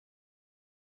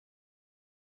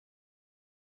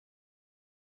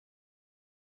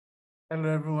Hello,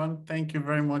 everyone. Thank you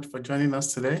very much for joining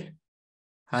us today.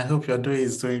 I hope your day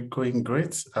is going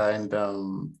great. And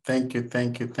thank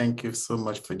you so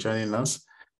much for joining us.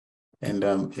 And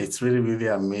it's really, really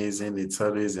amazing. It's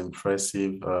always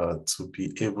impressive to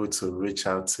be able to reach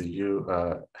out to you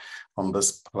on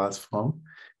this platform.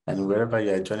 And wherever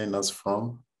you are joining us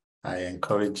from, I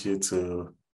encourage you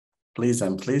to please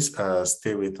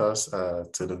stay with us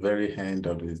to the very end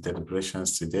of the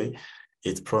deliberations today.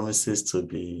 It promises to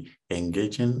be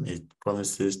engaging. It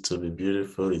promises to be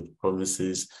beautiful. It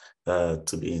promises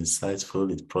to be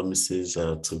insightful. It promises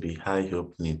to be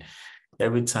eye-opening.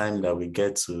 Every time that we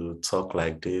get to talk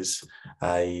like this,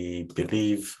 I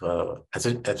believe,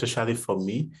 especially for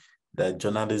me, that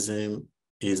journalism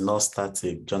is not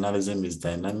static. Journalism is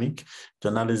dynamic.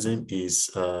 Journalism is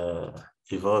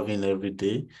evolving every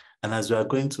day. And as we are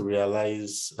going to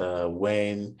realize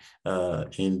when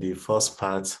in the first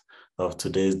part of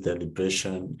today's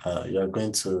deliberation, you are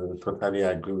going to totally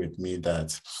agree with me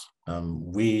that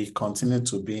we continue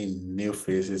to be in new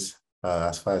phases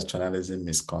as far as journalism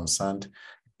is concerned.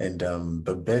 And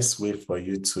the best way for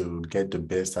you to get the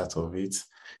best out of it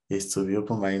is to be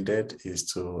open-minded,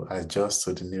 is to adjust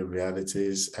to the new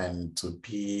realities and to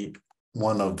be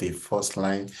one of the first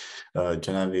line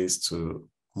journalists to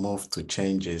move to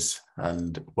changes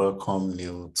and welcome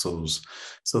new tools.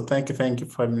 So thank you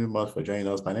very much for joining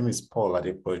us. My name is Paul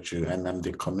Adepoju, and I'm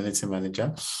the community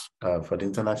manager for the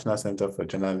International Center for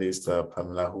Journalists,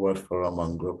 Pamela World Forum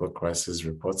on Global Crisis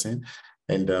Reporting.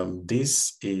 And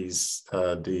this is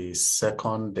the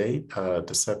second day,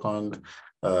 the second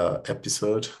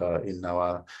episode in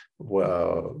our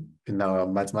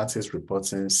mathematics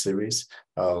reporting series.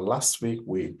 Last week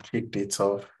we kicked it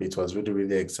off. It was really,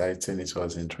 really exciting. It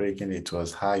was intriguing. It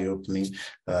was eye-opening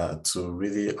to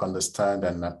really understand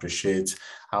and appreciate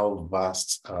how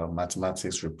vast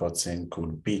mathematics reporting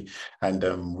could be.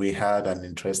 And we had an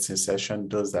interesting session.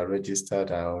 Those that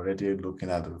registered are already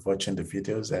watching the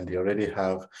videos, and they already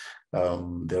have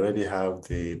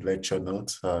the lecture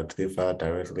notes delivered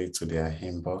directly to their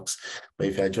inbox. But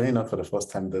if you're joining us for the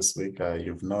first time this week,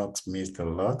 you've not missed a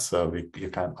lot. So you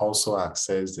can also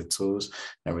access the tools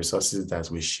and resources that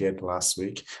we shared last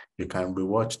week. You can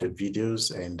rewatch the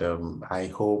videos, and I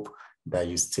hope that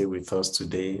you stay with us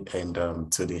today and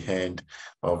to the end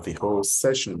of the whole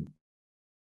session.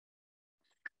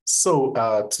 So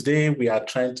today we are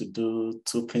trying to do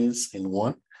two things in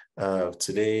one.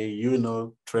 Today,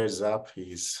 Threads app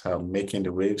is making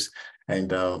the waves,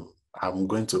 and I'm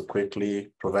going to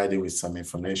quickly provide you with some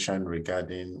information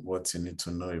regarding what you need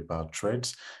to know about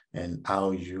Threads and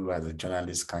how you as a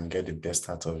journalist can get the best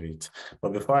out of it.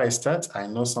 But before I start, I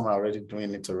know some are already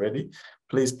doing it already.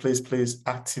 Please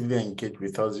actively engage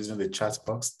with us using the chat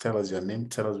box. Tell us your name,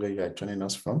 tell us where you are joining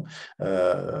us from.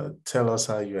 Tell us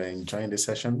how you are enjoying the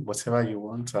session, whatever you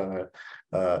want.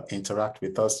 Interact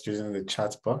with us using the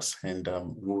chat box, and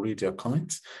we'll read your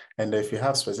comments. And if you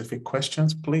have specific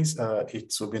questions, please,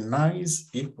 it would be nice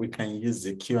if we can use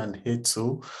the Q&A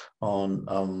tool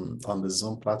on the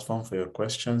Zoom platform for your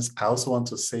questions. I also want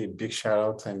to say a big shout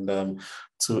out and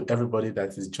to everybody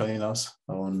that is joining us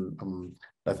on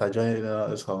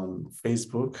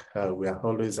Facebook. We are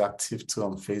always active too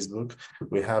on Facebook.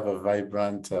 We have a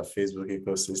vibrant Facebook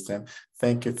ecosystem.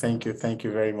 Thank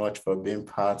you very much for being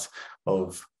part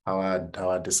of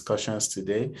our discussions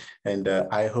today. And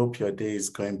I hope your day is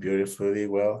going beautifully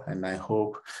well. And I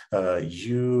hope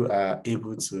you are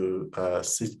able to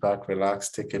sit back, relax,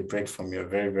 take a break from your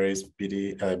very, very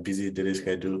busy daily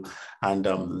schedule, and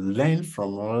learn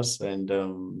from us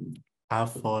and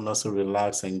have fun, also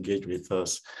relax, engage with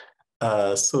us.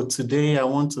 So today I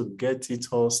want to get it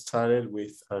all started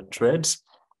with Threads.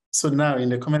 So now in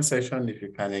the comment section, if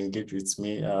you can engage with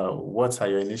me, what are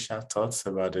your initial thoughts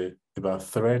about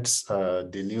Threads,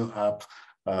 the new app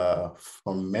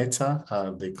from Meta,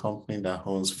 the company that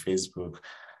owns Facebook?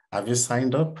 Have you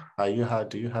signed up?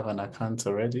 Do you have an account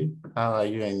already? How are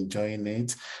you enjoying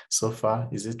it so far?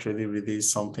 Is it really, really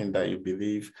something that you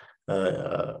believe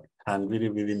can really,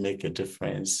 really make a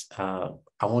difference? I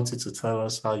want you to tell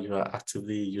us how you are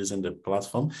actively using the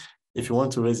platform. If you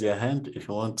want to raise your hand, if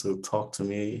you want to talk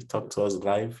to us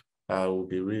live, I will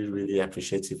be really, really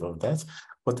appreciative of that.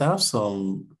 But I have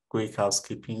some quick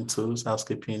housekeeping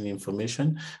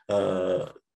information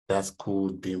that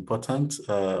could be important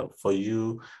for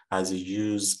you as you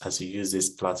use this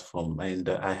platform. And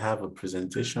I have a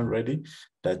presentation ready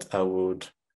that I would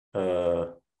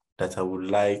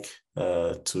like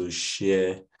to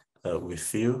share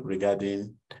with you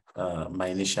regarding my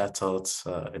initial thoughts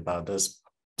about this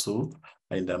tool.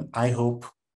 And I hope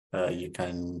you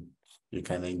can You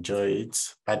can enjoy it.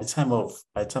 By the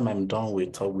time I'm done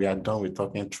with, or we are done with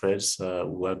talking threads,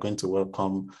 we are going to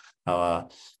welcome our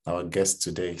guest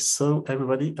today. So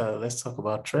everybody, let's talk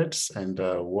about threads and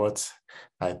what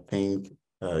I think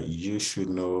you should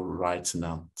know right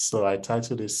now. So I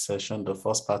titled this session, the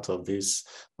first part of today's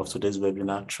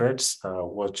webinar, threads,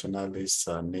 what journalists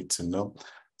need to know.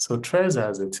 So threads,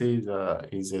 as it is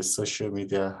a social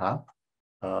media app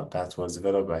that was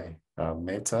developed by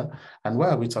Meta. And why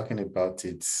are we talking about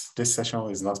it? This session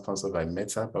is not sponsored by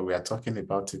Meta, but we are talking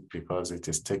about it because it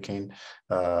is taking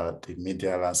the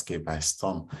media landscape by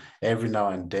storm. Every now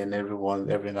and then,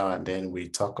 we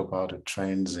talk about the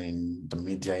trends in the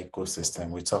media ecosystem.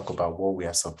 We talk about what we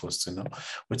are supposed to know.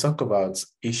 We talk about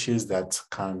issues that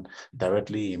can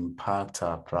directly impact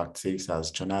our practice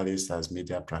as journalists, as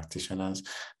media practitioners,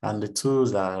 and the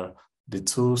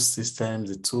tool systems,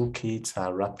 the toolkits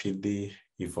are rapidly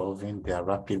evolving, they are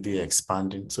rapidly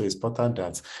expanding. So it's important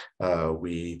that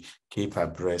we keep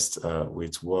abreast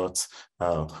with what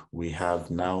we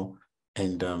have now.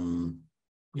 And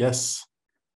yes,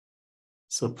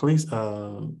 so please, these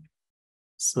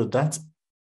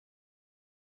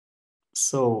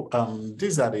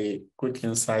are the quick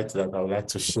insights that I would like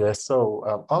to share.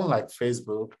 So unlike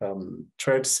Facebook,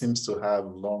 Thread seems to have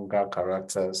longer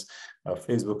characters.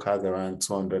 Facebook has around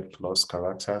 200 plus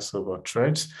characters, so but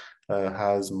Thread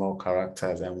has more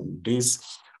characters. And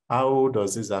how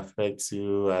does this affect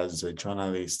you as a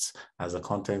journalist, as a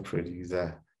content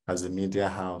producer, as a media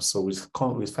house? So with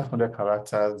 500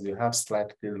 characters, you have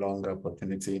slightly longer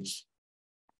opportunity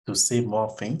to say more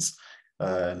things.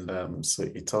 And so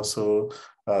it also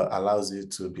allows you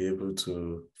to be able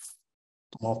to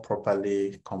more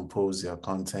properly compose your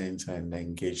content and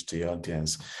engage the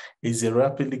audience. Is it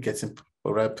rapidly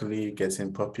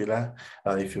getting popular?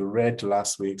 If you read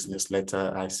last week's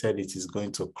newsletter, I said it is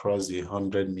going to cross the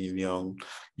 100 million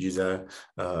user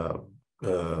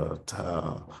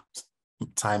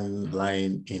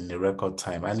timeline in a record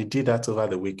time, and it did that over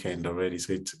the weekend already.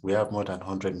 So we have more than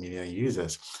 100 million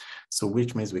users, so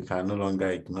which means we can no longer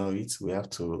ignore it. We have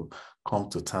to come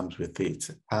to terms with it.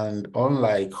 And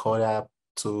unlike other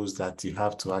tools that you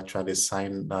have to actually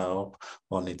sign up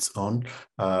on its own,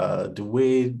 the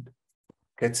way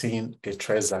getting a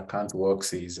Threads account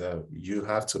works is you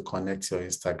have to connect your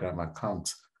Instagram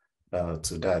account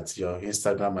to that. Your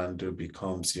Instagram handle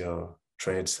becomes your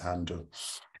Threads handle.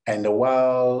 And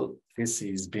while this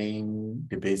is being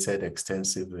debated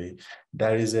extensively,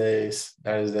 there is a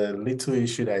little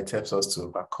issue that it helps us to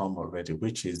overcome already,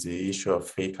 which is the issue of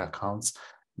fake accounts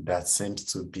that seems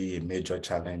to be a major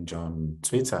challenge on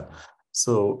Twitter.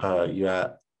 So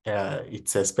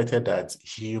it's expected that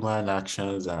human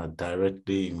actions are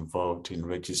directly involved in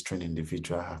registering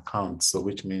individual accounts. So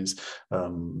which means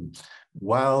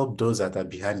while those that are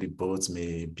behind the boards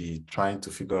may be trying to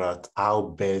figure out how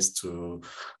best to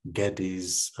get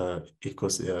these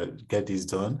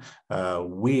done,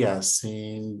 we are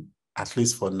seeing, at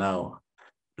least for now,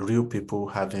 real people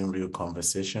having real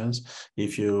conversations.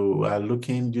 If you are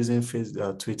using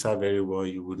Twitter very well,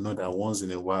 you would know that once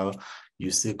in a while you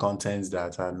see contents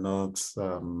that are not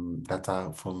that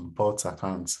are from bot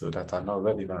accounts, so that are not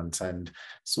relevant, and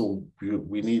so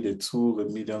we need a tool, a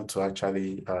medium to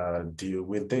actually deal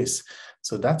with this.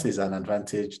 So that is an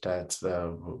advantage that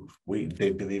they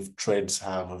believe Threads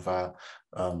have over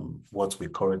what we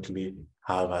currently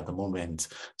have at the moment.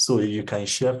 So you can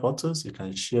share photos, you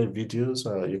can share videos,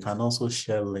 you can also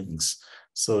share links.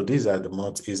 So these are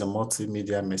is a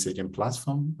multimedia messaging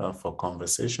platform for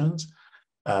conversations.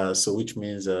 So which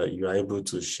means you are able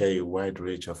to share a wide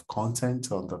range of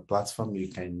content on the platform. You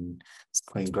can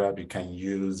screen grab, you can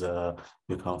use,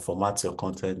 you can format your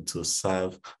content to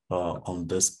serve on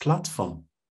this platform.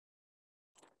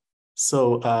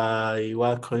 So you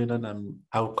are calling on,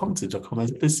 I'll come to your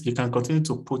comments. Please, you can continue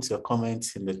to put your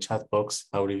comments in the chat box.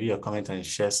 I'll review your comment and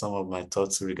share some of my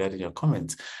thoughts regarding your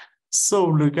comment.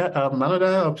 So another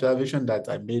observation that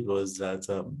I made was that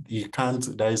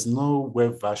there is no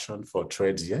web version for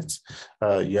Threads yet.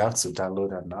 You have to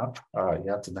download an app. You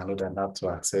have to download an app to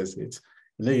access it.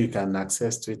 You can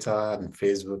access Twitter and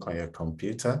Facebook on your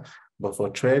computer, but for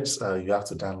Threads, you have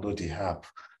to download the app.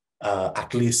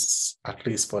 At least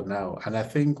for now. And I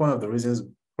think one of the reasons,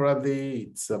 probably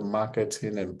it's a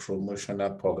marketing and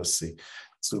promotional policy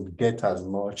to get as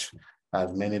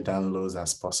many downloads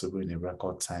as possible in a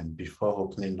record time before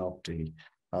opening up the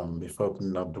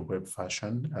web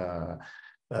version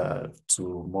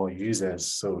to more users.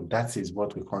 So that is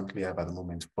what we currently have at the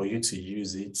moment. For you to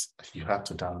use it, you have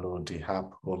to download the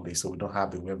app only. So we don't have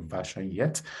the web version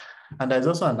yet. And there's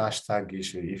also an hashtag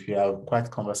issue. If you are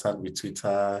quite conversant with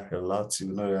Twitter a lot,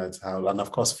 you know that how, and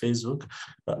of course, Facebook,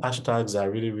 hashtags are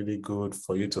really, really good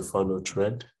for you to follow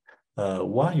trend.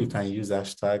 Why you can use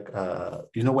hashtag,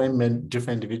 when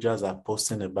different individuals are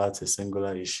posting about a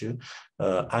singular issue,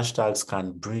 hashtags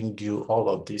can bring you all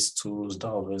of these tools,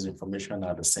 all of those information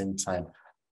at the same time.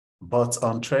 But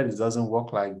on Thread, it doesn't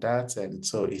work like that. And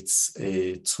so it's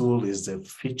a tool, is the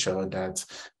feature that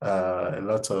a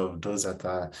lot of those that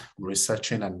are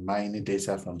researching and mining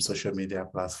data from social media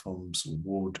platforms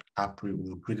would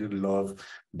really love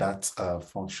that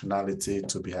functionality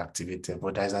to be activated.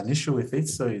 But there's an issue with it.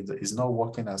 So it's not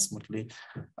working as smoothly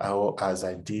or as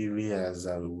ideally as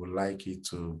I would like it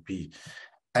to be.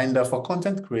 And for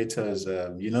content creators,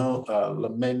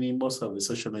 most of the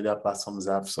social media platforms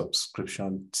have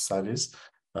subscription service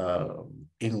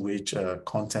in which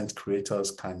content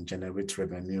creators can generate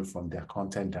revenue from their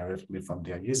content directly from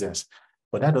their users.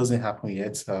 But that doesn't happen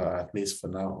yet, at least for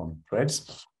now on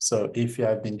Threads. So if you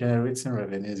have been generating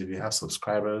revenues, if you have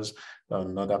subscribers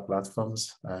on other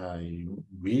platforms,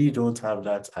 we don't have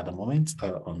that at the moment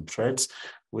on Threads,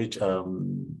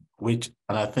 and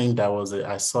I think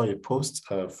I saw a post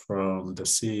from the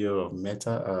CEO of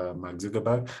Meta, Mark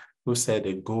Zuckerberg, who said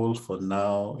the goal for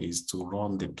now is to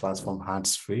run the platform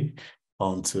hands-free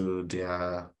until they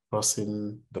are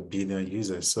crossing the billion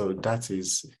users. So that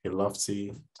is a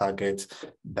lofty target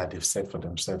that they've set for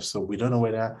themselves. So we don't know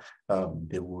whether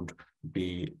they would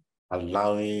be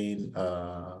allowing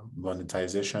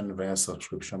monetization via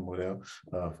subscription model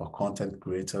for content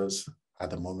creators at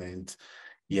the moment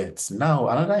yet. Now,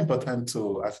 another important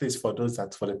tool, at least for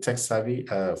the tech savvy,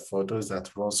 for those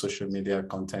that run social media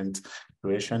content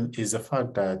creation, is the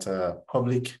fact that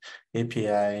public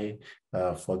API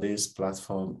for this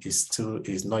platform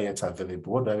is not yet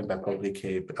available. What do I mean by public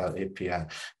API?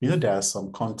 There are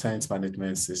some content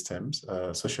management systems,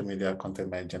 social media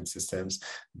content management systems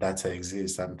that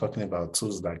exist. I'm talking about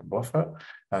tools like Buffer,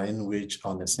 in which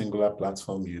on a singular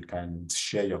platform, you can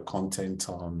share your content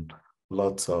on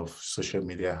lots of social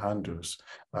media handles,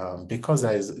 because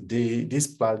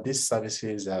these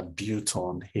services are built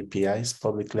on APIs,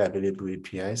 publicly available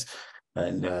APIs,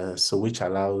 and so which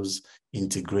allows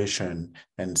integration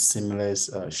and seamless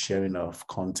sharing of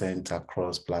content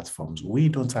across platforms. We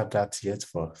don't have that yet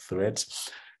for Threads.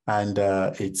 And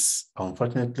it's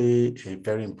unfortunately a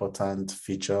very important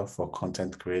feature for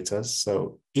content creators.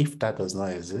 So if that does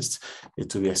not exist,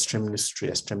 it will be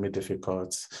extremely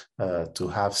difficult to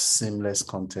have seamless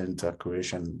content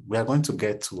creation. We are going to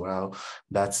get to how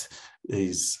that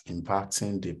is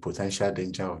impacting the potential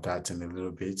danger of that in a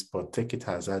little bit, but take it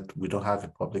as that we don't have a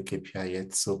public API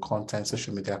yet. So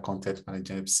social media content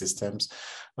management systems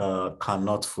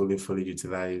cannot fully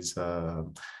utilize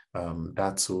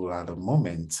that tool at the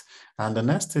moment. And the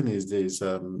next thing is this,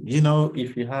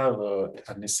 if you have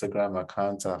an Instagram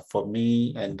account for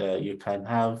me, and you can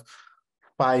have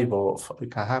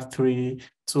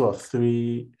two or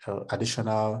three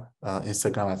additional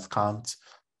Instagram accounts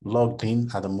logged in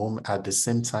at the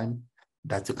same time,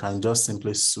 that you can just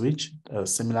simply switch. A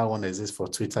similar one exists for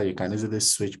Twitter. You can easily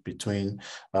switch between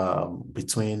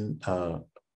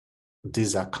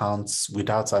these accounts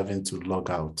without having to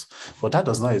log out. But that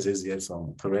does not exist yet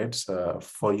on Threads.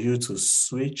 For you to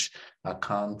switch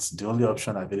accounts, the only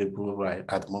option available right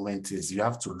at the moment is you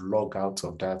have to log out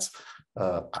of that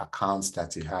accounts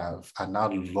that you have and now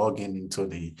log into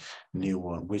the new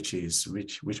one, which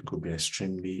could be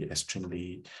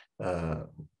extremely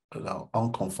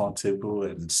uncomfortable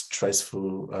and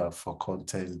stressful for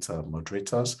content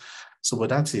moderators. So, but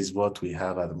that is what we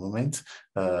have at the moment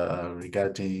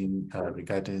regarding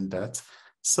that.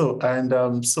 So,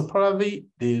 and so probably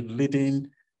the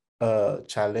leading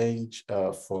challenge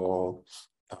for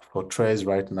Threads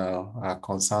right now are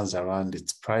concerns around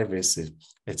its privacy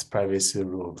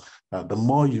rule. The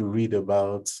more you read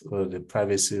about the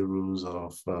privacy rules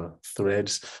of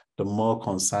Threads, the more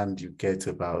concerned you get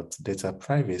about data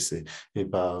privacy,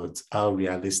 about how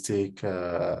realistic,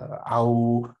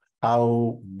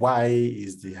 why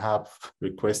is the app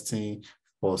requesting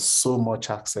for so much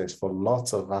access, for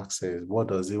lots of access? What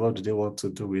do they want to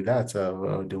do with that?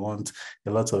 They want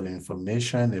a lot of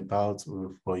information about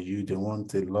for you. They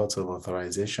want a lot of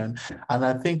authorization. And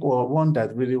I think one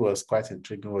that really was quite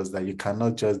intriguing was that you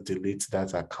cannot just delete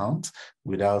that account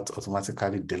without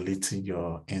automatically deleting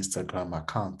your Instagram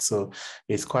account. So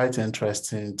it's quite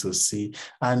interesting to see.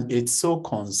 And it's so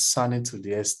concerning to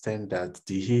the extent that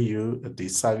the EU, the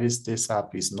service, this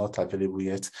app is not available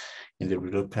yet in the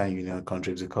European Union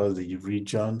countries, because the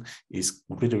region is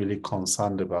really, really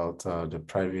concerned about the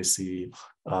privacy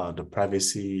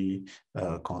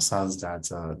concerns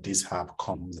that this app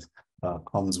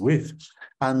comes with.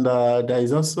 And there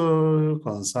is also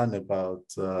concern about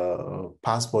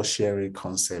passport sharing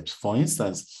concepts. For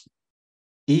instance,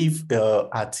 if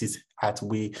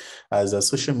we as a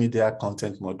social media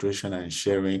content moderation and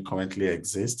sharing currently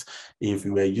exists, if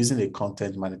we were using a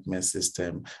content management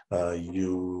system,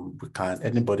 you can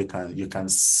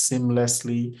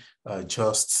seamlessly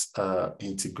just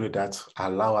integrate that,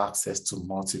 allow access to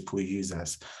multiple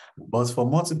users. But for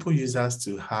multiple users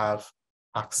to have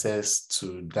access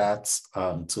to that,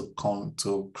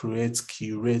 to create,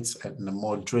 curate, and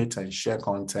moderate and share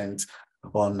content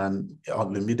on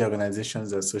the media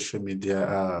organizations and social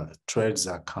media threads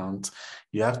account,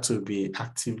 you have to be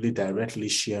actively directly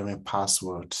sharing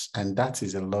passwords. And that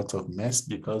is a lot of mess,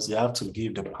 because you have to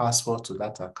give the password to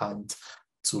that account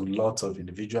to lots of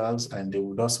individuals, and they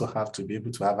would also have to be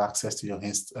able to have access to your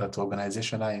to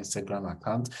organizational Instagram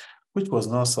account, which was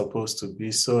not supposed to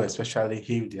be so, especially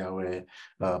if there were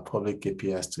public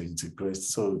APIs to integrate.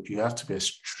 So you have to be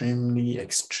extremely,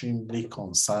 extremely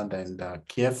concerned and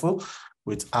careful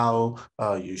with how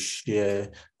you share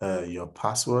your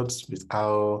passwords, with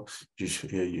how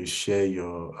you share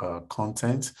your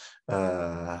content.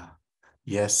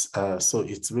 Yes, so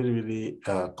it's really, really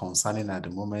concerning at the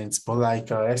moment. But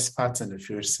like experts in the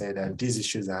field said, that these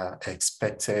issues are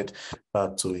expected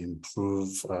to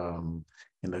improve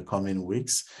in the coming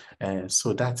weeks. And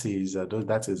so that is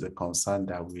a concern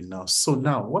that we know. So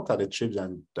now, what are the tips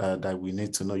that we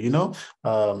need to know?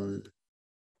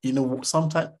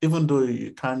 Sometimes, even though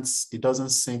it doesn't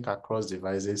sync across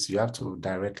devices, you have to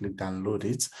directly download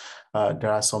it.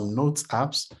 There are some notes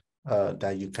apps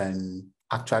that you can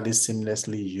actually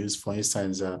seamlessly use. For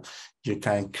instance, you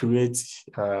can create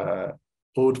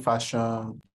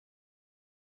old-fashioned.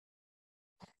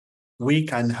 We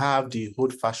can have the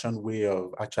old-fashioned way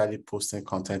of actually posting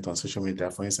content on social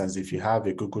media. For instance, if you have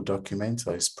a Google document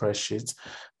or a spreadsheet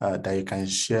that you can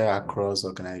share across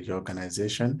your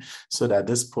organization, so that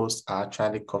these posts are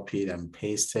actually copied and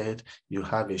pasted. You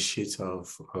have a sheet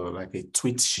of like a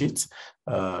tweet sheet,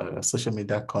 social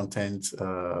media content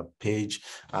page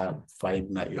for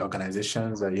your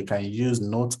organizations. You can use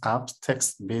note apps,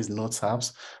 text-based note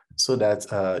apps, so that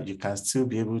you can still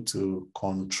be able to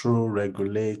control,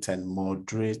 regulate, and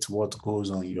moderate what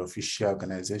goes on your official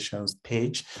organization's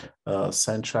page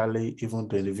centrally, even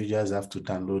though individuals have to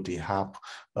download the app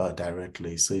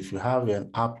directly. So if you have an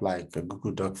app like a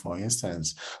Google Doc, for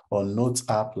instance, or Notes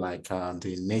app like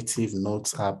the native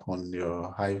Notes app on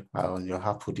your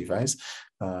Apple device,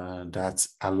 that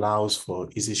allows for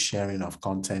easy sharing of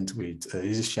content with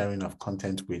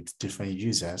with different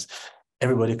users.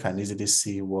 Everybody can easily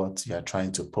see what you are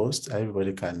trying to post.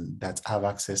 Everybody that have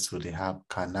access to the app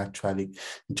can actually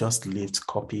just lift,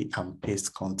 copy, and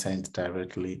paste content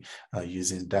directly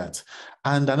using that.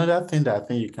 And another thing that I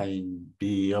think you can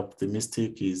be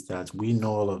optimistic is that we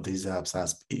know all of these apps,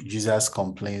 as users'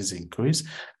 complaints increase,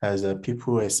 as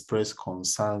people express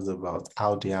concerns about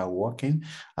how they are working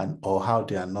or how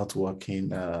they are not working.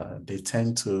 The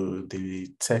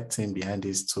tech team behind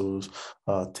these tools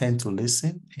tend to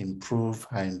listen, improve,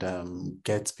 and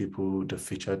get people the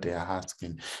feature they are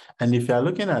asking. And if you are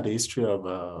looking at the history of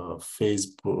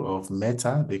Facebook, of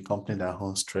Meta, the company that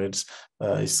owns Threads,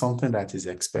 it's something that is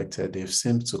expected. They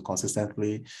seem to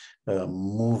consistently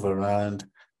move around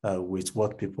with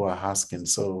what people are asking.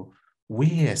 So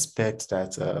we expect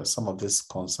that some of these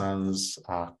concerns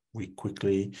we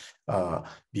quickly they're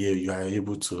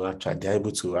able to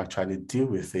actually deal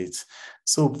with it.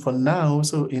 So for now,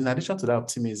 in addition to that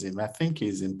optimism, I think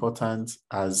it's important,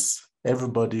 as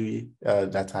everybody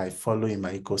that I follow in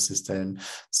my ecosystem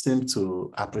seem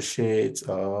to appreciate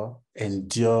or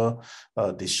endure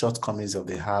the shortcomings of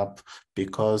the app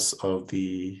because of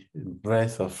the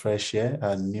breath of fresh air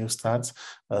and new starts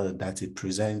that it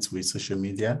presents with social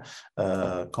media,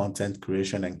 content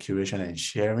creation and curation and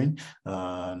sharing.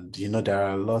 There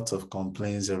are a lot of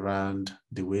complaints around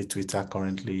the way Twitter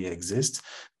currently exists.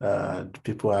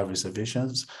 People have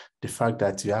reservations. The fact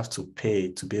that you have to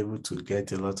pay to be able to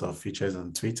get a lot of features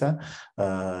on Twitter,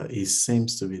 it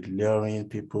seems to be luring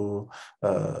people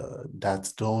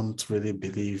that don't really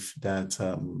believe that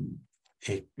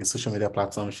a social media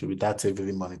platform should be that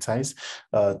heavily monetized,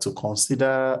 to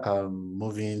consider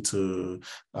moving to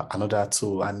another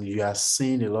tool. And you are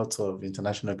seeing a lot of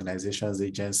international organizations,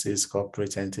 agencies,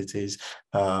 corporate entities,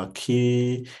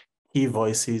 key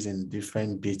voices in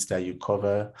different bits that you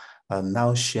cover, are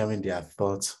now sharing their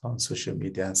thoughts on social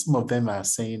media. And some of them are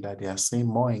saying that they are seeing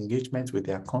more engagement with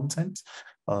their content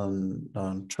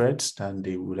on Threads than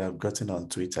they would have gotten on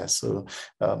Twitter. So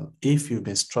if you've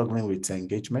been struggling with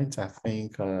engagement, I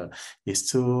think it's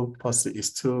still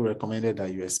recommended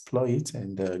that you explore it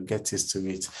and get used to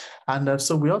it. And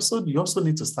so you also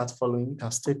need to start following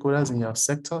stakeholders in your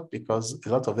sector, because a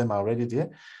lot of them are already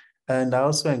there. And I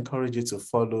also encourage you to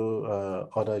follow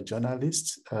other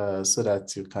journalists so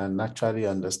that you can actually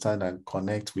understand and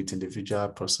connect with individual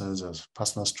persons'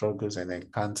 personal struggles and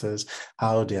encounters,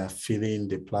 how they are feeling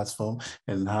the platform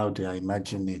and how they are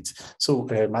imagining it. So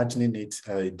imagining it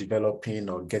developing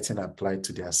or getting applied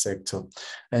to their sector.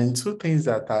 And two things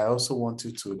that I also want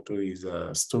you to do is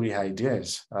story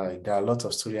ideas. There are a lot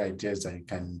of story ideas that you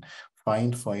can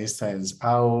find. For instance,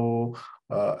 how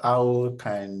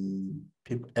can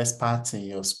experts in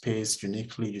your space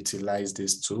uniquely utilize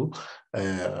this tool?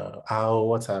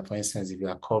 For instance, if you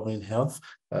are covering health,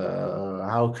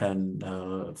 how can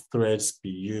threads be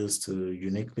used to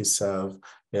uniquely serve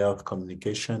health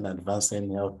communication,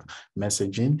 advancing health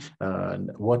messaging?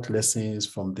 What lessons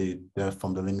from the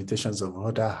limitations of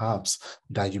other apps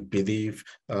that you believe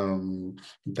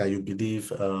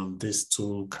this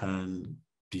tool can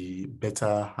be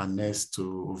better harnessed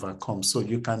to overcome? So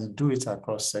you can do it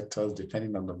across sectors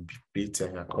depending on the bit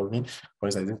you're covering. For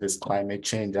instance, if it's climate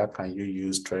change, how can you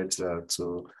use threads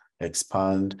to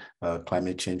expand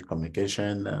climate change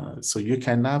communication? So you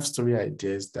can have story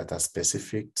ideas that are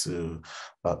specific to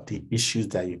the issues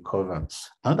that you cover.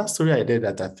 Another story idea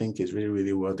that I think is really,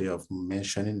 really worthy of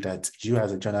mentioning that you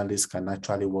as a journalist can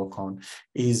actually work on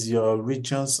is your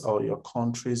regions or your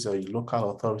countries or your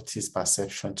local authorities'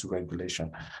 perception to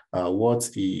regulation.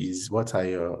 What are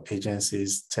your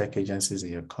agencies, tech agencies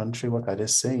in your country? What are they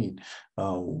saying?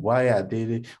 Why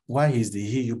is the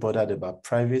EU bothered about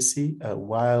privacy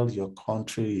while your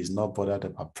country is not bothered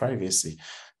about privacy?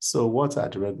 So what are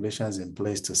the regulations in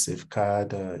place to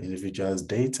safeguard individuals'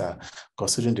 data,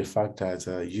 considering the fact that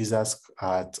users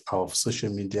of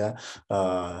social media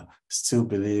still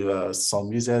believe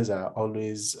some users are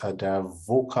always they are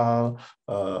vocal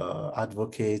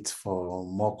advocates for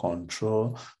more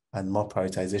control and more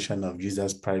prioritization of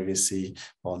users' privacy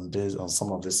on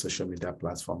some of the social media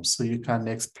platforms. So you can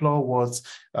explore what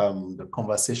the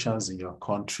conversations in your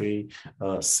country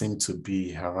seem to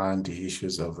be around the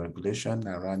issues of regulation,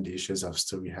 around the issues of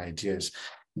story ideas.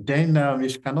 Then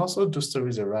you can also do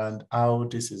stories around how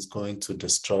this is going to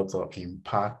disrupt or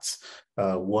impact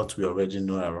what we already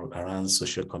know around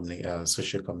social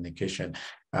communication.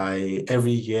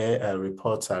 Every year,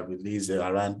 reports are released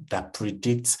around that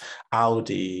predicts how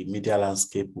the media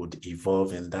landscape would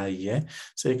evolve in that year.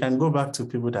 So you can go back to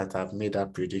people that have made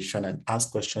that prediction and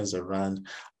ask questions around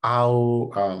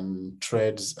how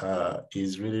threads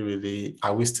is really, really,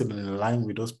 are we still in line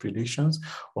with those predictions,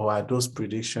 or are those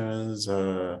predictions,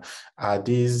 are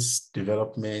these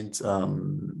developments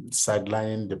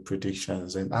sidelining the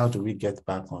predictions, and how do we get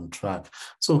back on track?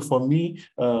 So for me,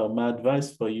 my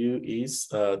advice for you is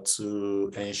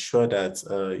to ensure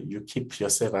that you keep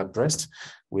yourself abreast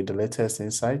with the latest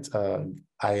insights.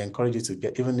 I encourage you to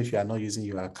get, even if you are not using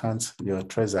your account, your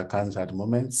Threads account at the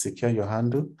moment, secure your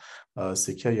handle,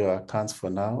 secure your account for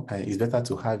now. And it's better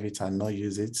to have it and not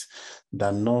use it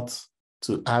than not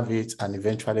to have it and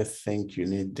eventually think you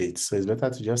need it. So it's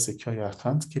better to just secure your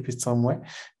account, keep it somewhere,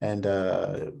 and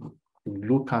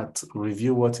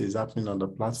review what is happening on the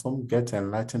platform, get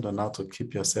enlightened on how to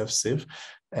keep yourself safe,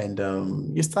 and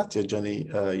you start your journey.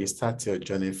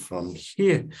 From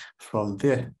here, from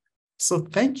there. So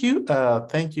thank you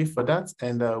for that.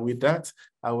 And with that,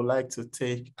 I would like to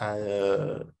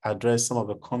address some of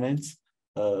the comments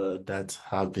that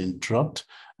have been dropped.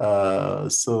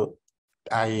 So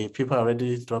people are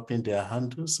already dropping their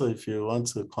handles. So if you want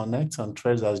to connect on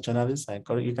Threads as journalists, I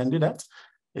encourage you can do that.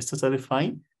 It's totally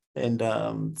fine. And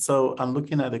so I'm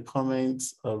looking at the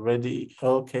comments already.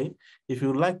 Okay, if you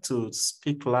would like to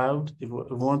speak loud, if you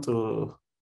want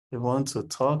to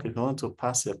talk, if you want to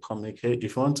pass your communicate,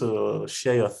 if you want to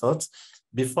share your thoughts,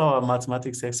 before our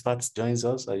mathematics expert joins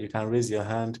us, you can raise your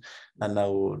hand, and I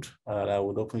would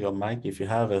open your mic. If you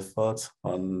have a thought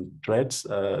on threads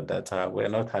that we're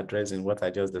not addressing what I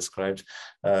just described,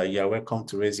 you're welcome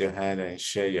to raise your hand and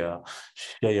share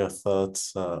your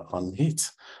thoughts on it.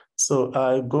 So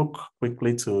I'll go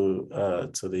quickly to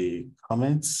the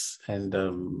comments, and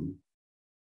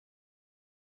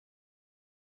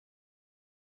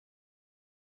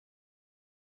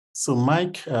so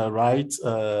Mike writes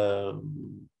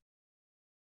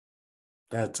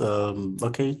that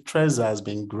okay, Trez has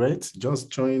been great. Just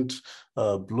joined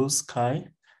Blue Sky.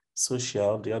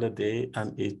 social the other day,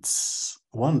 and it's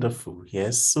wonderful.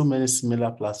 Yes, so many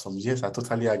similar platforms. Yes, I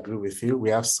totally agree with you. We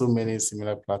have so many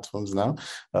similar platforms now.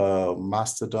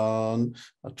 Mastodon,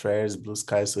 Threads, Blue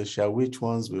Sky Social. Which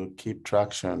ones will keep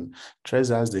traction? Threads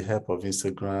has the help of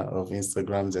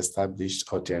Instagram's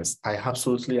established audience. I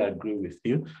absolutely agree with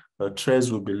you.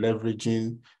 Threads will be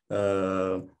leveraging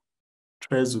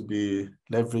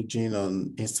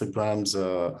on Instagram's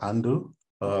handle,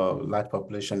 large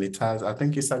population. It has, I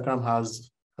think Instagram has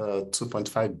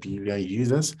 2.5 billion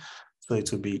users. So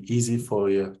it will be easy for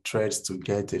your threads to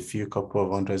get a few couple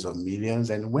of hundreds of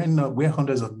millions. And when where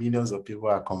hundreds of millions of people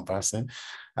are conversing,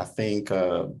 I think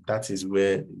that is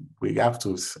where we have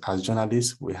to, as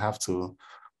journalists, we have to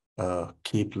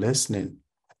keep listening.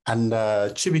 And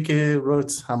Chibike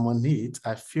wrote, I'm on it.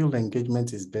 I feel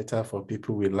engagement is better for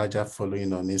people with larger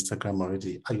following on Instagram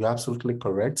already. Are you absolutely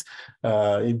correct?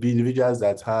 It'd be individuals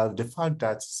that have the fact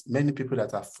that many people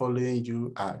that are following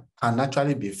you can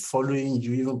actually be following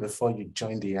you even before you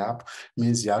join the app,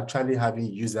 means you're actually having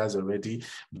users already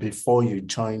before you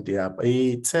join the app.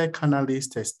 A tech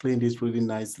analyst explained it really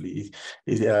nicely.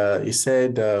 He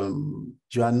said,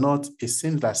 you are not, it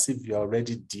seems as if you're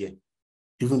already there,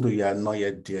 even though you are not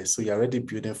yet there. So you're already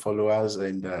building followers,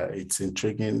 and it's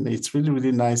intriguing. It's really,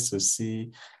 really nice to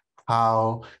see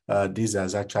how this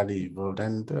has actually evolved.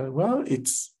 And well,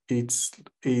 it's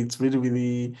really,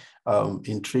 really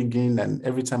intriguing. And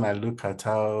every time I look at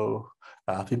how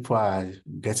people are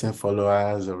getting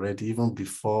followers already, even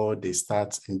before they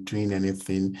start doing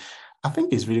anything, I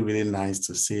think it's really, really nice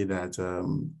to see that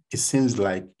it seems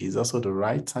like it's also the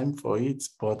right time for it.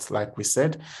 But like we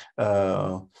said,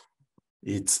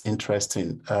 it's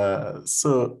interesting.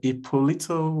 So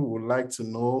Ippolito would like to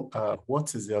know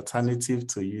what is the alternative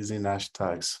to using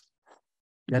hashtags?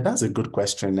 Yeah, that's a good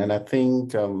question. And I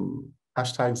think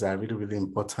hashtags are really, really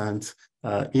important.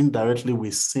 Indirectly,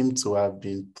 we seem to have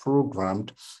been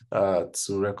programmed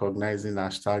to recognizing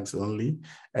hashtags only.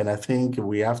 And I think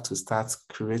we have to start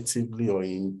creatively or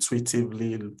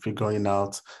intuitively figuring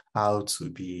out how to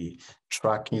be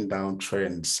tracking down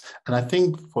trends. And I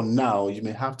think for now, you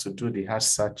may have to do the hash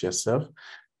search yourself.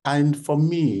 And for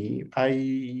me,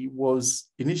 I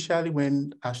was initially,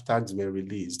 when hashtags were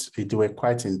released, they were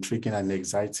quite intriguing and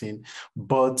exciting.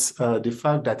 But the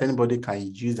fact that anybody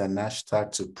can use an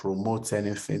hashtag to promote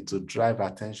anything, to drive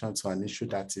attention to an issue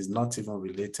that is not even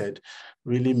related,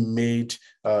 really made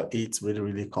it really,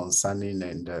 really concerning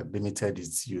and limited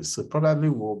its use. So probably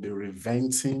they will be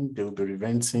revamping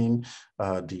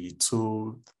the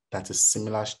tool that is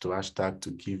similar to hashtag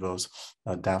to give us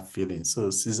that feeling. So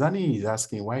Suzanne is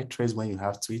asking, why trace when you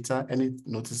have Twitter? Any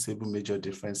noticeable major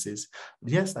differences?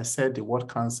 Yes, I said the word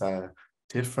counts are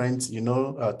different. You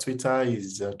know, Twitter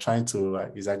is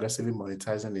is aggressively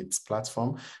monetizing its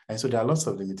platform. And so there are lots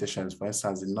of limitations. For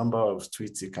instance, the number of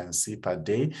tweets you can see per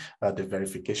day, the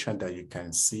verification that you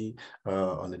can see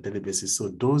on a daily basis. So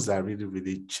those are really,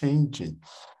 really changing.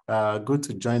 Good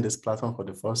to join this platform for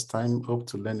the first time. Hope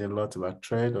to learn a lot about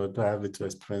trade, although I have little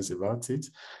experience about it.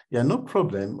 Yeah, no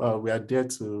problem. We are there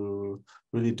to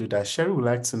really do that. Sherry would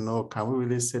like to know, can we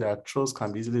really say that trolls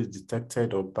can be easily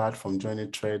detected or bad from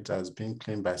joining trade as being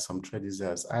claimed by some trade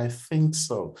users? I think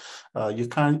so. A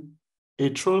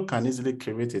troll can easily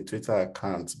create a Twitter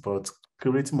account, but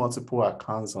creating multiple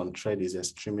accounts on trade is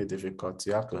extremely difficult.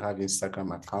 You have to have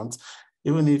Instagram accounts.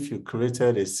 Even if you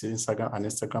created an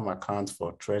Instagram account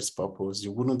for trades purpose,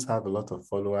 you wouldn't have a lot of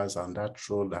followers on that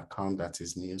troll account that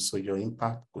is new. So your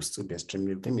impact could still be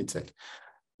extremely limited.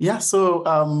 Yeah, so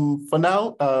for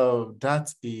now,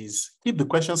 that is, keep the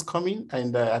questions coming,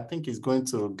 and I think it's going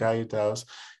to guide us.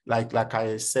 Like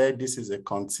I said, this is a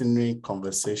continuing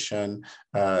conversation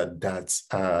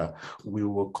that we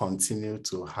will continue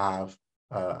to have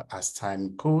as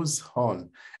time goes on.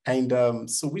 And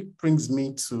so which brings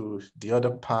me to the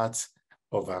other part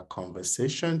of our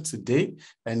conversation today,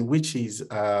 and which is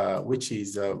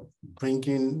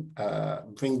bringing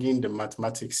the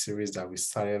mathematics series that we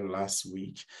started last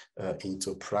week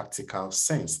into practical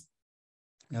sense.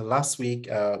 Last week,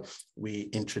 we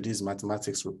introduced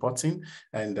mathematics reporting,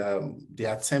 and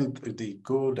the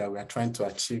goal that we are trying to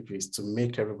achieve is to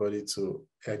make everybody,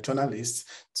 journalists,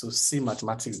 to see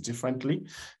mathematics differently,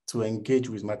 to engage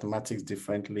with mathematics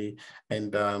differently,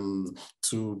 and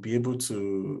to be able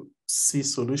to see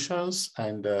solutions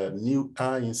and new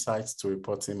insights to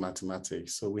reporting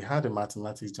mathematics. So we had a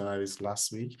mathematics journalist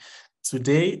last week.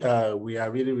 Today, we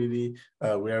are really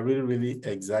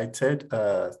excited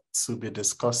to be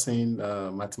discussing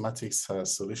mathematics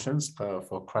solutions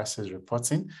for crisis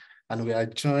reporting. And we are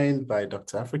joined by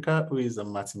Dr. Africa, who is a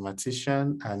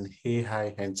mathematician and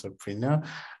AI entrepreneur.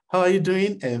 How are you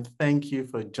doing? And thank you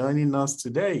for joining us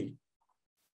today.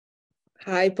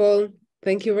 Hi, Paul.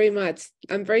 Thank you very much.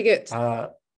 I'm very good.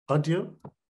 Audio?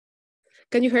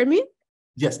 Can you hear me?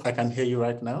 Yes, I can hear you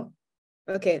right now.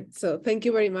 Okay, so thank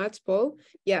you very much, Paul.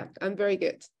 Yeah, I'm very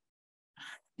good.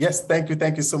 Yes, thank you.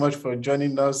 Thank you so much for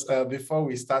joining us. Before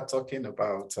we start talking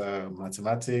about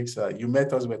mathematics, you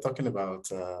met us, we're talking about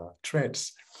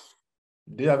threads.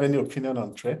 Do you have any opinion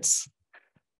on threads?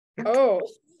 Oh,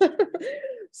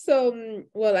 so,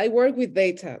 well, I work with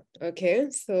data, okay?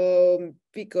 So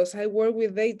because I work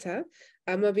with data,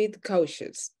 I'm a bit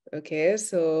cautious, okay?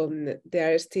 So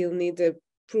there still need the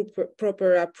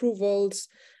proper approvals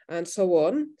and so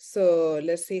on. So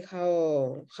let's see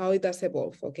how it does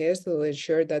evolve, okay? So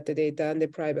ensure that the data and the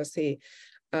privacy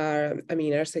are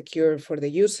secure for the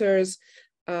users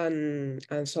and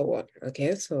so on,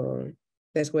 okay? So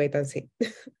let's wait and see.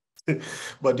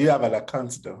 But do you have an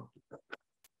account though?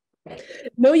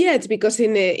 No yet, because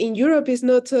in Europe it's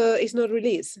not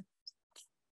released.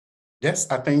 Yes,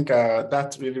 I think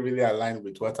that really aligned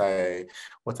with what I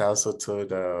also told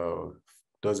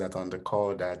those that are on the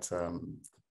call, that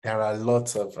there are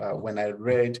lots of when I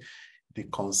read the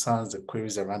concerns, the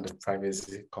queries around the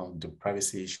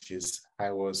privacy issues,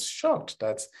 I was shocked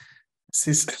that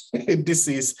this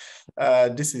is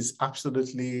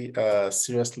absolutely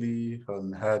seriously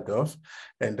unheard of,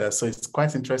 and so it's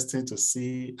quite interesting to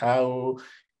see how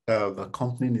the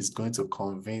company is going to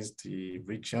convince the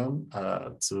region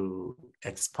to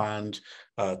expand,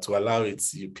 to allow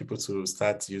people to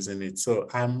start using it. So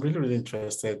I'm really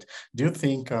interested. Do you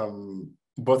think,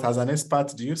 but as an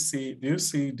expert, do you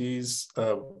see these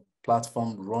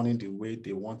platform running the way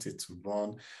they want it to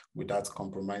run without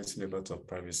compromising a lot of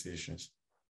privacy issues?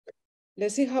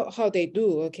 Let's see how they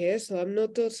do, okay? So I'm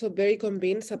not also very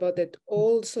convinced about that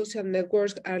all social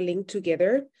networks are linked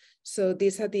together. So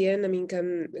this at the end,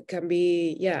 can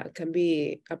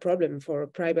be a problem for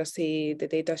privacy, the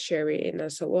data sharing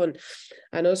and so on.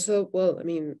 And also, well,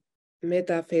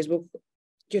 Meta, Facebook,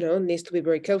 needs to be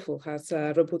very careful, has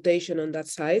a reputation on that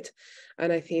side.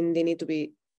 And I think they need to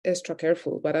be extra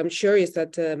careful. But I'm sure is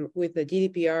that with the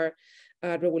GDPR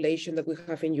regulation that we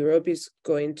have in Europe is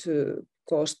going to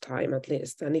cost time at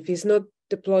least. And if it's not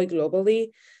deployed globally,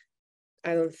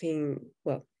 I don't think,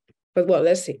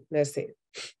 let's see.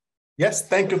 Yes,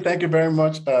 thank you very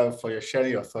much for your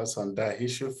sharing your thoughts on that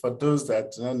issue. For those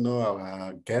that do not know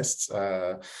our guests,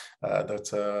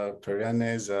 Dr.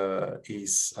 Periáñez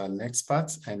is an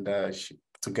expert, and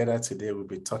together today we'll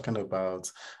be talking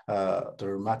about the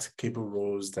remarkable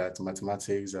roles that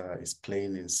mathematics is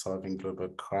playing in solving global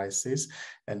crises,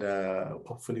 and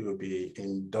hopefully we'll be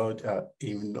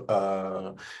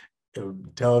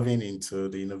delving into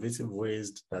the innovative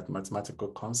ways that mathematical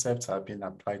concepts have been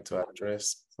applied to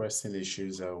address pressing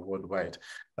issues worldwide.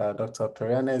 Dr.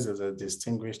 Periáñez is a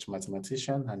distinguished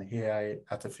mathematician and AI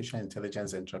artificial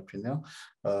intelligence entrepreneur.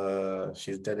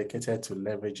 She's dedicated to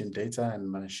leveraging data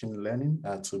and machine learning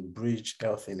to bridge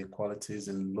health inequalities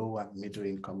in low and middle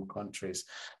income countries.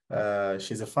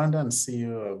 She's a founder and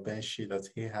CEO of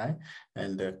benshi.ai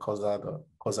and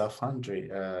Causal Foundry.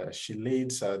 She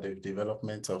leads the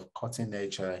development of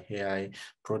cutting-edge AI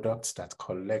products that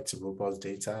collect robust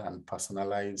data and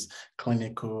personalize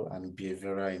clinical and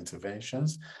behavioral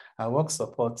interventions. Our work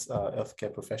supports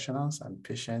healthcare professionals and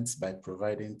patients by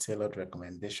providing tailored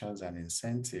recommendations and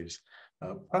incentives.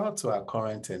 Prior to our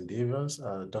current endeavors,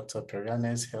 Dr.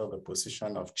 Periáñez held the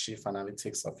position of Chief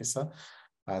Analytics Officer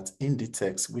at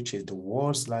Inditex, which is the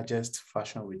world's largest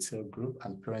fashion retail group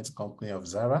and parent company of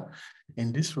Zara.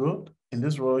 In this role,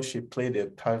 she played a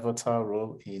pivotal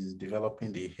role in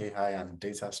developing the AI and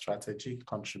data strategy,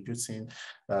 contributing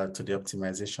to the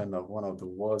optimization of one of the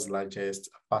world's largest,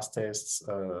 fastest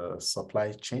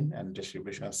supply chain and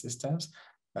distribution systems.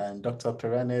 And Dr.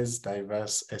 Periáñez's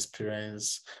diverse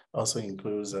experience also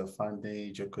includes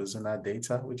founding Yokozuna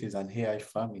Data, which is an AI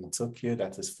firm in Tokyo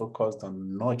that is focused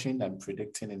on nudging and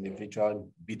predicting individual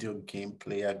video game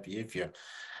player behavior.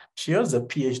 She holds a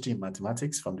PhD in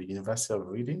mathematics from the University of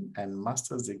Reading and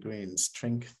master's degree in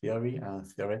string theory and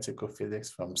theoretical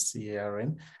physics from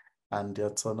CERN and the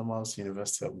Autonomous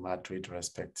University of Madrid,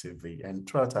 respectively. And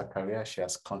throughout her career, she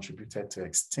has contributed to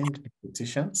extinct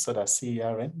institutions such as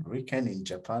CERN, RIKEN in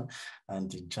Japan, and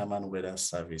the German Weather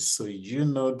Service. So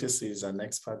this is an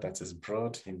expert that is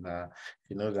broad in the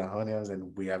onions,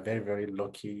 and we are very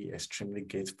lucky, extremely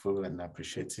grateful and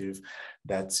appreciative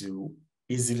that you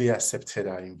easily accepted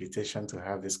our invitation to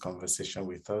have this conversation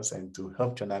with us and to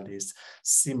help journalists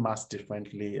see maths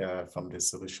differently from the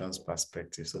solutions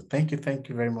perspective. So thank you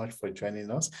very much for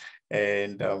joining us.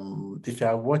 And if you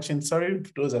are watching, sorry,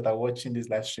 those that are watching this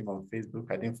live stream on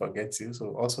Facebook, I didn't forget you.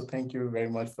 So also thank you very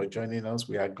much for joining us.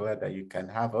 We are glad that you can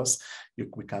have us. We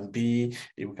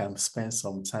can spend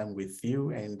some time with you.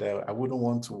 And I wouldn't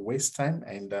want to waste time.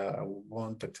 And I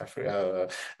want Dr.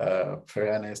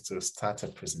 Periáñez to start a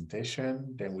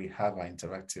presentation. Then we have our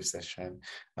interactive session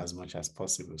as much as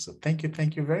possible. So thank you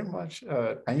very much.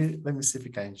 Let me see if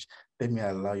you can, let me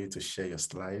allow you to share your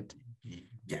slide.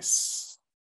 Yes.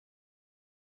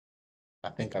 I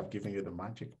think I've given you the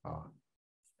magic power.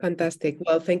 Fantastic.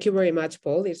 Well, thank you very much,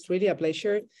 Paul. It's really a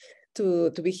pleasure to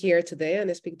be here today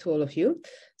and speak to all of you.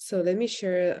 So let me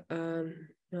share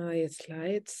my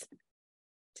slides.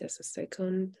 Just a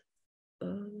second.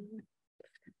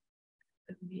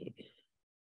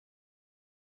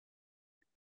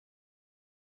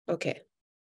 Okay,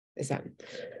 it's done.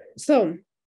 So,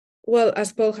 well,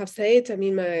 as Paul have said, I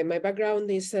mean, my background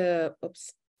is,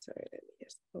 oops, sorry, let me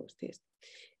just post this.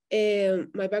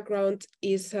 My background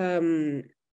is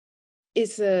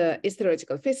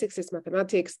theoretical physics, is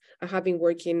mathematics. I have been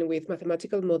working with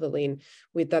mathematical modeling,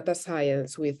 with data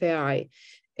science, with AI,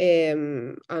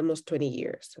 almost 20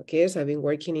 years. Okay, so I've been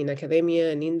working in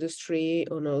academia and industry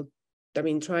on all, I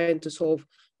mean, trying to solve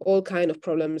all kinds of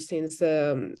problems, since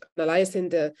analyzing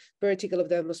the vertical of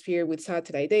the atmosphere with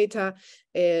satellite data,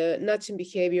 nudging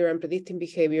behavior and predicting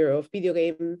behavior of video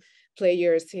game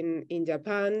players in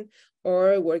Japan,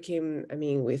 or working, I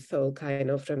mean, with all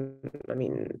kind of,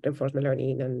 reinforcement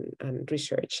learning and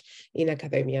research in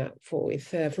academia with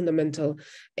fundamental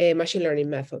machine learning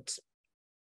methods.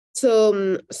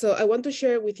 So I want to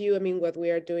share with you, I mean, what we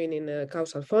are doing in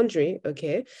Causal Foundry,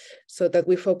 okay? So that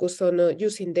we focus on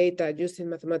using data, using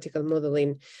mathematical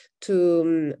modeling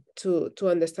to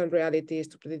understand realities,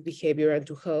 to predict behavior, and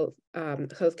to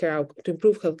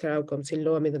improve healthcare outcomes in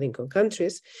low and middle income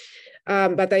countries.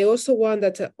 But I also want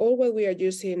that all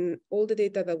the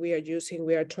data that we are using,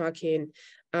 we are tracking,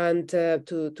 and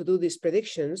to do these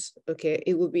predictions, okay,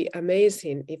 it would be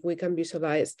amazing if we can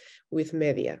visualize with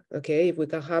media, okay, if we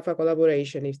can have a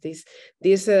collaboration, if this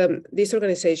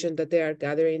organization that they are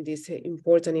gathering this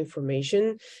important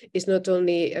information is not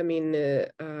only, I mean,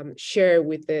 share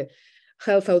with the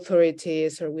health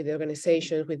authorities or with the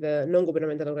organizations, with the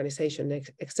non-governmental organization,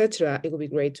 etc. It would be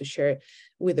great to share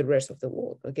with the rest of the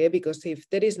world, okay, because if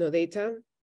there is no data,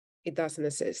 it doesn't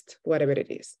exist, whatever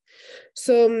it is.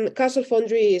 So Causal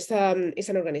Foundry is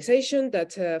an organization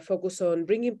that focuses on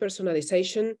bringing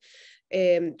personalization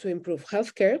to improve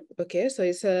healthcare. Okay, so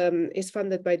it's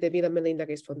funded by the Bill and Melinda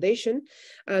Gates Foundation,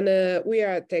 and we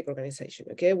are a tech organization.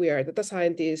 Okay, we are data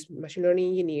scientists, machine learning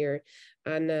engineer,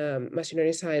 and machine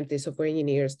learning scientists, software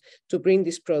engineers, to bring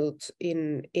these products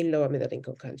in low and middle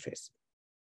income countries.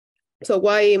 So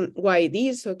why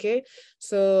this? Okay,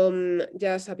 so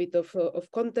just a bit of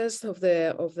context of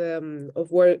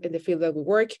work in the field that we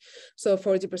work. So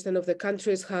 40% of the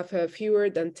countries have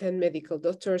fewer than 10 medical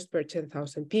doctors per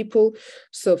 10,000 people.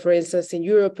 So for instance, in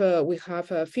Europe, we have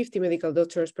 50 medical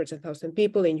doctors per 10,000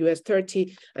 people, in US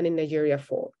 30, and in Nigeria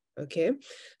 4. Okay,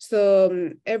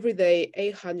 so every day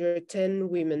 810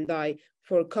 women die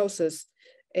for causes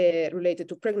related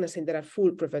to pregnancy that are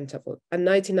full preventable, and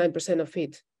 99%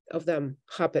 of them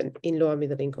happen in low and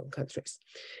middle income countries.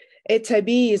 HIV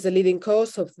is the leading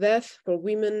cause of death for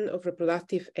women of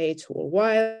reproductive age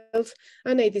worldwide,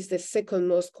 and it is the second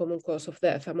most common cause of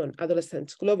death among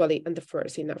adolescents globally and the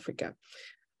first in Africa.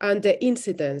 And the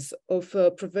incidence of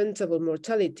preventable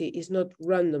mortality is not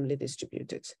randomly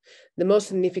distributed. The most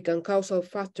significant causal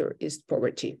factor is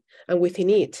poverty, and within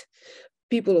it,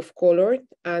 people of color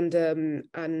and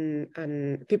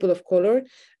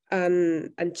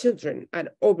children are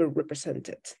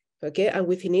overrepresented, okay? And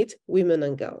within it, women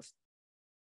and girls.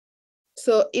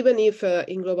 So even if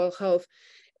in global health,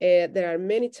 there are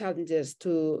many challenges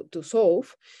to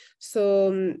solve,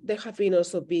 so there have been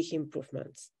also big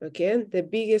improvements, okay? The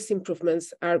biggest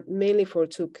improvements are mainly for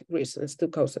two reasons, two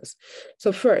causes.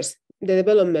 So first, the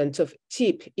development of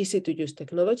cheap, easy to use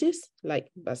technologies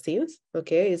like vaccines,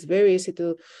 okay? It's very easy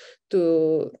to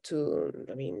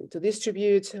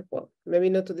distribute, well, maybe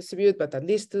not to distribute, but at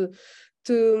least to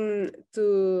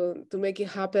make it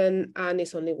happen, and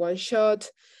it's only one shot,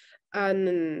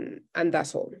 and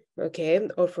that's all, okay?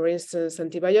 Or for instance,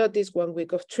 antibiotics, 1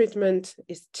 week of treatment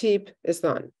is cheap, it's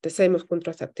done. The same with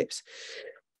contraceptives.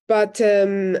 But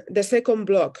the second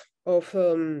block of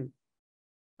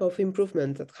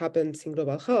improvement that happens in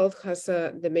global health has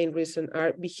the main reason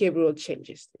are behavioral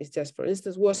changes. It's just, for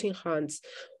instance, washing hands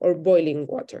or boiling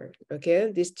water,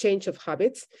 okay? This change of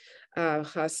habits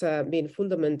has been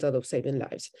fundamental of saving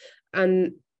lives.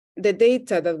 And the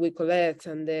data that we collect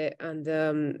and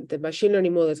the machine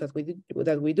learning models that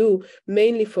we do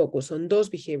mainly focus on those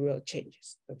behavioral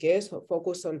changes. Okay, so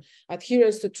focus on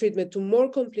adherence to treatment, to more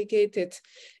complicated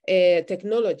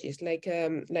technologies like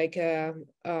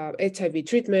HIV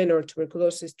treatment or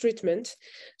tuberculosis treatment.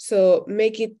 So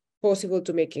make it possible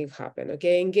to make it happen,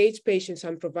 okay? Engage patients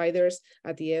and providers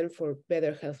at the end for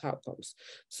better health outcomes.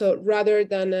 So rather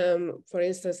than, for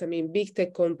instance, I mean, big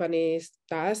tech companies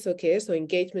does, okay? So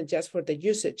engagement just for the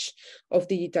usage of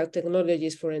digital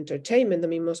technologies for entertainment, I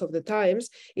mean, most of the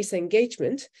times is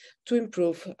engagement to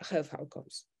improve health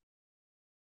outcomes.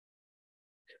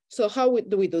 So how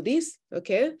do we do this,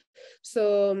 okay?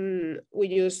 So we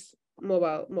use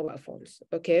mobile phones,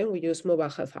 okay? We use mobile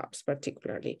health apps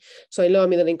particularly. So in low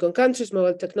and middle income countries,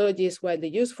 mobile technology is widely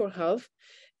used for health.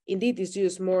 Indeed, it's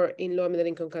used more in low and middle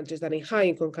income countries than in high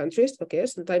income countries, okay?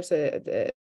 Sometimes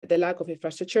the lack of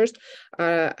infrastructures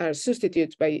are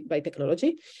substituted by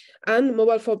technology. And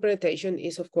mobile phone penetration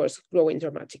is, of course, growing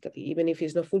dramatically. Even if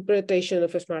it's not full penetration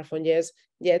of a smartphone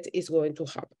yet it's going to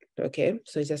happen, okay?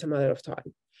 So it's just a matter of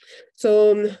time.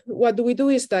 So what do we do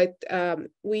is that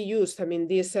we use,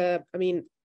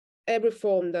 every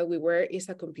phone that we wear is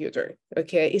a computer,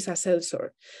 okay? It's a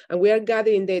sensor, and we are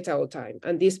gathering data all the time,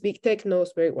 and this big tech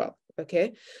knows very well,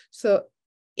 okay? So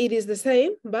it is the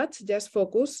same, but just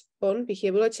focus on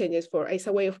behavioral changes it's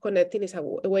a way of connecting, it's a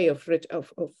way of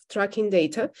tracking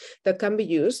data that can be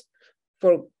used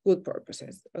for good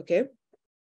purposes, okay?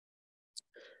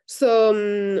 So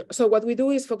what we do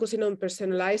is focusing on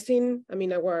personalizing. I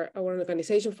mean, our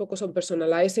organization focuses on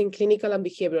personalizing clinical and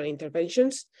behavioral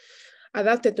interventions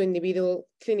adapted to individual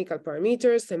clinical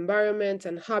parameters, environment,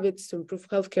 and habits to improve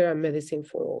healthcare and medicine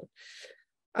for all.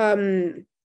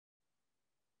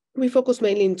 We focus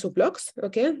mainly in 2 blocks,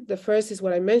 okay? The first is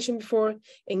what I mentioned before,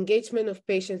 engagement of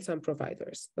patients and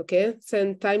providers, okay?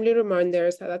 Send timely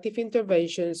reminders, adaptive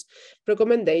interventions,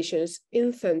 recommendations,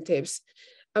 incentives,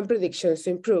 and predictions to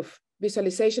improve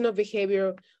visualization of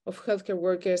behavior of healthcare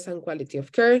workers and quality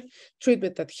of care,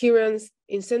 treatment adherence,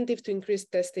 incentives to increase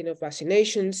testing of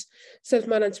vaccinations,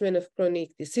 self-management of chronic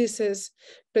diseases,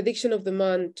 prediction of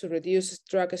demand to reduce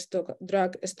drug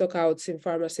stockouts in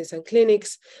pharmacies and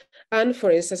clinics, and for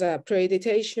instance, a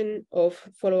prioritization of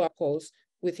follow-up calls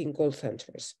within call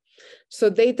centers. So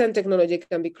data and technology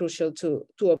can be crucial to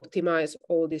optimize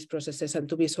all these processes and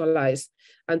to visualize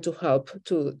and to help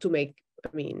to make,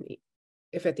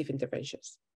 effective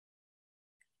interventions.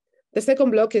 The second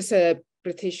block is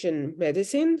precision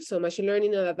medicine. So machine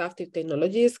learning and adaptive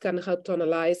technologies can help to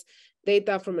analyze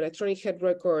data from electronic health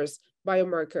records,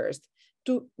 biomarkers,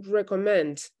 to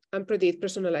recommend and predict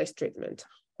personalized treatment,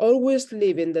 always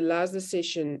leaving the last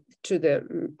decision to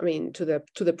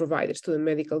the providers, to the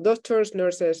medical doctors,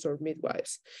 nurses, or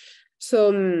midwives.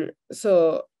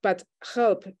 But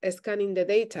help scanning the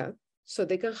data so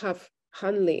they can have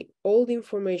handling all the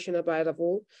information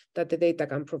available that the data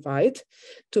can provide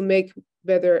to make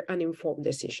better and informed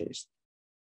decisions.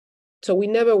 So we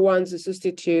never want to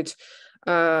substitute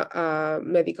a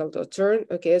medical doctor,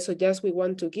 okay? So just we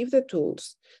want to give the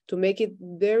tools to make it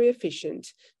very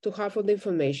efficient, to have all the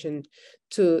information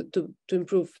to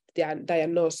improve the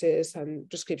diagnosis and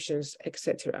prescriptions,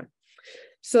 etc.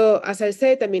 So as I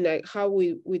said, how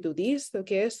we do this,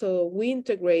 okay? So we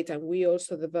integrate and we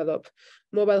also develop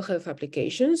mobile health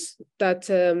applications that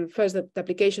first the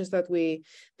applications that we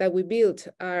build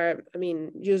are,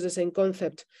 use the same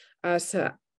concept as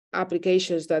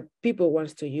applications that people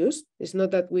want to use. It's not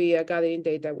that we are gathering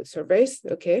data with surveys,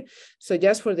 okay? So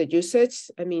just for the usage,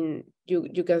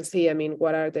 you can see,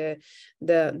 what are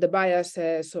the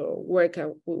biases or where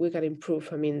we can improve,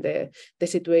 the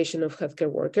situation of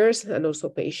healthcare workers and also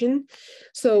patients.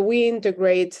 So we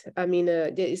integrate,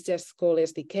 it's just called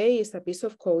SDK, it's a piece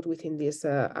of code within these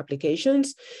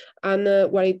applications.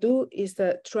 And what I do is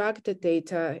track the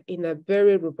data in a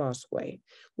very robust way.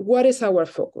 What is our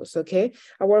focus, okay?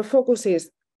 Our focus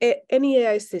is any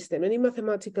AI system, any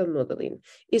mathematical modeling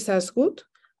is as good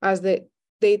as the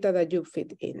data that you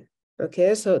feed in.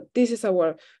 Okay, so this is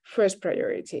our first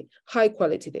priority, high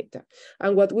quality data.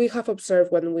 And what we have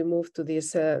observed when we move to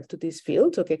this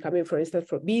field, okay, coming for instance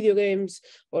from video games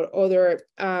or other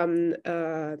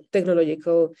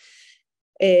technological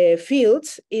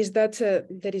fields, is that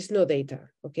there is no data,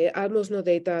 okay, almost no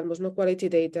data, almost no quality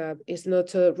data, is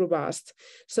not robust.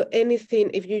 So anything,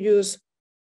 if you use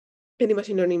any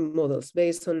machine learning models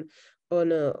based on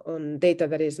data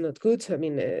that is not good,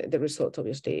 the result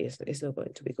obviously is not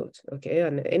going to be good, okay?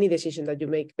 And any decision that you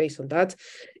make based on that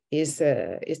is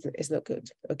not good,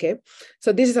 okay?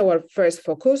 So this is our first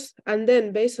focus. And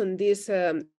then based on this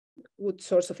good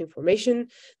source of information.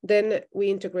 Then we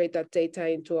integrate that data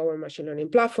into our machine learning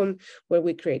platform, where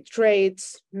we create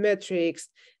traits, metrics,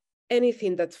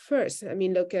 anything that first, I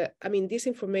mean, look, this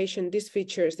information, these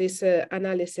features, this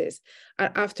analysis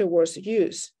are afterwards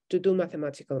used to do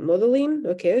mathematical modeling.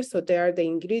 Okay, so they are the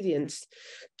ingredients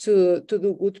to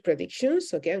do good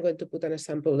predictions. Okay, I'm going to put an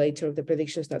example later of the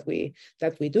predictions that we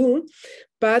do,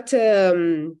 but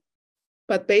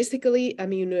basically, I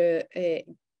mean,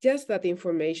 just that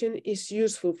information is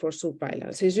useful for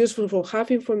surveillance. It's useful for have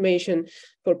information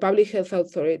for public health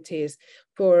authorities,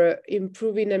 for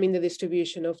improving, I mean, the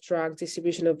distribution of drugs,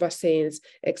 distribution of vaccines,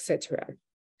 etc.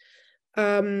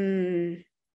 And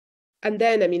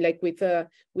then, I mean, like with the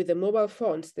mobile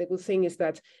phones, the good thing is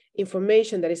that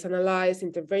information that is analyzed,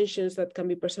 interventions that can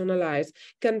be personalized,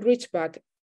 can reach back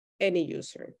any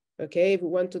user. Okay, if we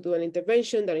want to do an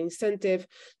intervention, that incentive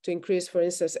to increase, for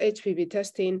instance, HPV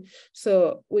testing,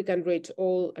 so we can reach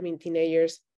all, I mean,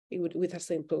 teenagers with a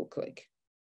simple click.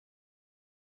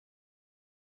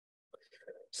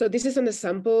 So this is an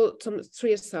example,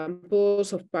 three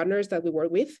examples of partners that we work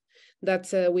with,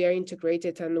 that we are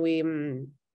integrated,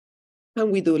 and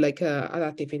we do like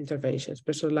adaptive interventions,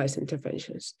 personalized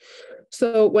interventions.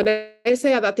 So when I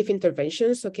say adaptive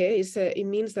interventions, okay, it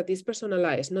means that it's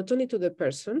personalized not only to the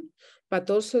person, but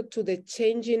also to the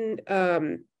changing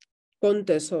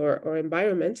context or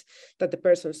environment that the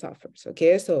person suffers.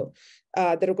 Okay, so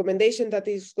the recommendation that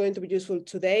is going to be useful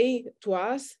today to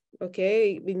us,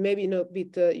 okay, it maybe not be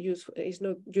useful. It's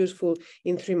not useful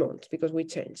in 3 months because we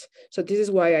change. So this is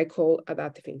why I call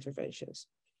adaptive interventions.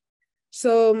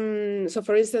 So,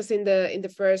 for instance, on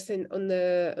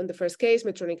the first case,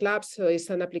 Medtronic Labs, so it's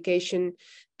an application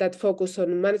that focuses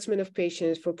on management of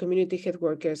patients for community health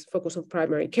workers, focus on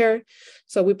primary care.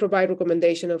 So we provide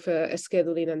recommendation of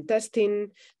scheduling and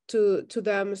testing to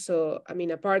them. So, I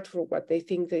mean, apart from what they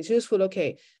think is useful,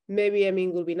 okay, maybe, I mean,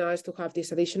 it would be nice to have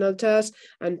this additional test.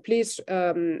 And please,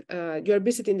 you're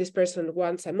visiting this person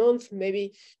once a month.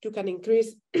 Maybe you can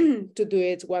increase to do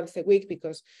it once a week,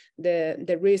 because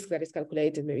the risk that is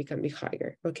calculated maybe can be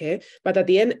higher. Okay, but at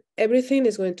the end, everything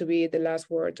is going to be the last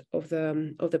word of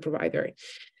the provider.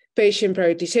 Patient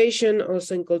prioritization,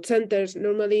 also in call centers.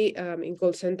 Normally, in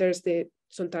call centers, they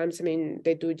sometimes, I mean,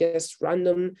 they do just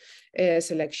random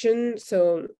selection.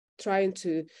 So trying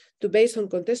to base on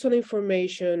contextual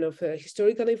information of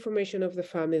historical information of the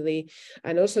family,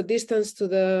 and also distance to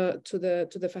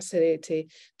the facility,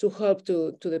 to help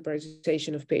to the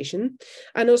prioritization of patient,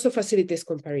 and also facilities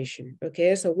comparison.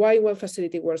 Okay, so why one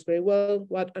facility works very well,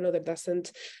 what another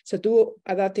doesn't. So do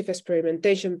adaptive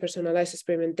experimentation, personalized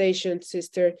experimentation,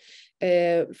 sister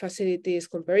facilities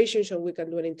comparison, so we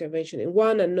can do an intervention in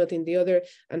one and not in the other,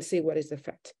 and see what is the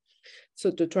effect.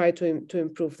 So to try to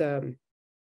improve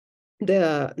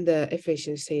the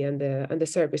efficiency and the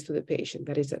service to the patient.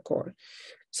 That is the core.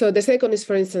 So the second is,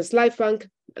 for instance, LifeBank.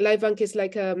 LifeBank is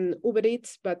like Uber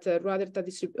Eats, but rather than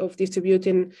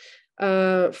distributing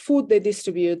food, they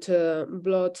distribute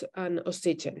blood and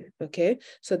oxygen. Okay,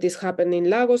 so this happened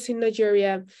in Lagos in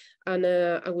Nigeria, and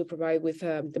we provide with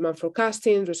demand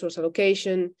forecasting, resource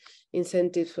allocation,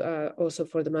 incentives also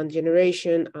for demand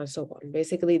generation, and so on.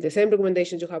 Basically, the same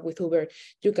recommendations you have with Uber,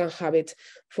 you can have it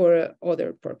for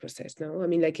other purposes. Now, I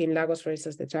mean, like in Lagos, for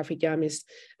instance, the traffic jam is,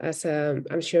 as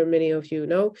I'm sure many of you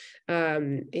know,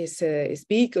 is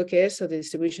big. Okay, so the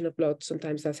distribution of blood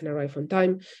sometimes doesn't arrive on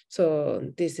time. So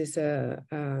this is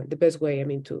the best way, I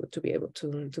mean, to be able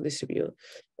to distribute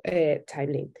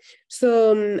timely.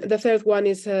 So the third one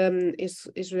is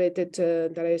related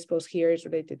that I suppose here is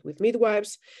related with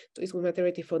midwives. So it's with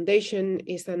Maternity Foundation.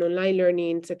 It's an online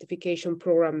learning certification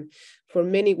program for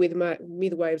many with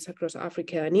midwives across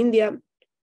Africa and India.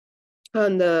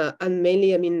 And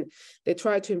mainly, I mean, they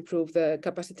try to improve the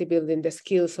capacity building, the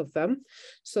skills of them.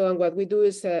 So and what we do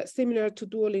is similar to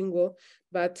Duolingo,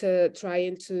 but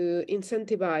trying to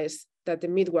incentivize that the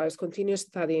midwives continue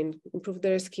studying, improve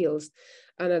their skills.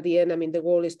 And at the end, I mean, the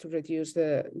goal is to reduce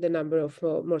the number of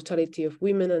mortality of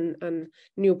women and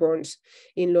newborns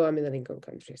in low and middle income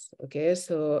countries. Okay,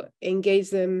 so engage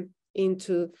them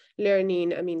into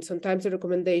learning. I mean, sometimes the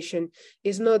recommendation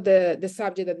is not the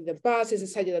subject that didn't pass, it's the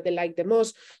subject that they like the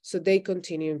most, so they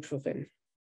continue improving.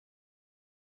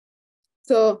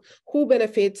 So who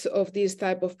benefits of this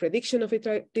type of prediction, of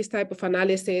this type of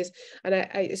analysis? And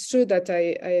it's true that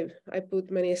I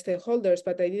put many stakeholders,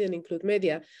 but I didn't include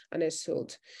media, and I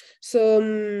should.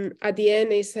 So at the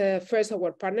end is first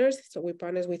our partners. So we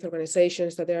partner with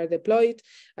organizations that they are deployed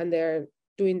and they're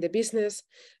doing the business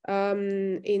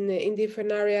in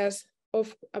different areas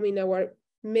of, I mean, our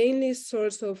mainly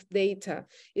source of data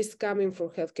is coming from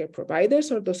healthcare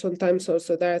providers, although sometimes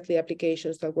also directly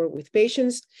applications that work with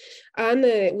patients. And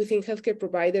within healthcare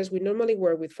providers, we normally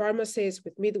work with pharmacists,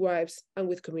 with midwives, and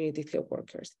with community health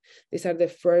workers. These are the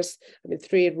first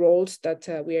 3 roles that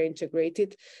we are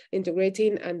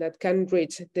integrating and that can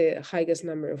reach the highest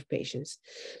number of patients.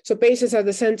 So patients are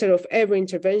the center of every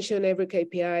intervention, every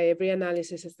KPI, every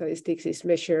analysis and statistics is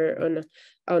measured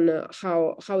on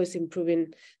how it's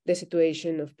improving the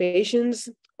situation of patients.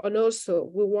 And also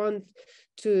we want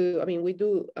to,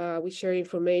 we share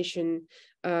information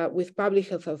with public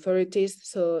health authorities,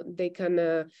 so they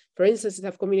can, for instance,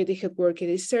 have community health worker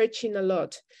is searching a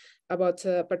lot about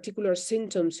particular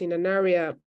symptoms in an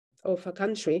area of a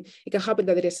country. It can happen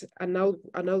that there is an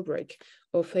outbreak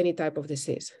of any type of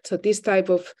disease. So this type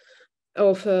of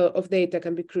data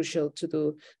can be crucial to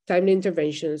do timely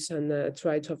interventions and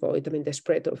try to avoid, the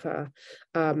spread of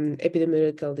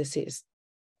epidemiological disease.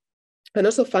 And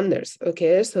also funders,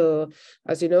 okay? So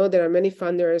as you know, there are many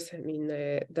funders,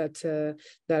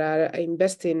 that are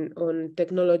investing on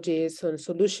technologies, on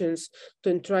solutions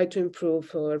to try to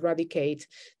improve or eradicate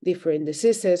different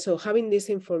diseases. So having this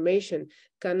information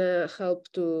can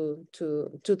help to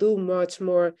do much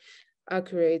more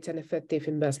accurate and effective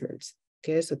investments.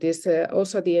 Okay, so this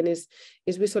also at the end is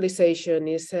visualization,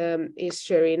 is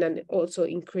sharing, and also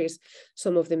increase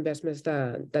some of the investments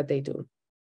that they do.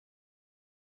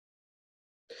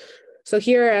 So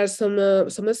here are some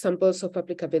examples of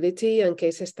applicability and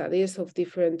case studies of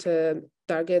different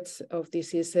targets of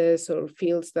diseases or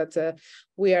fields that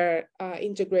we are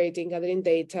integrating, gathering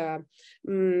data,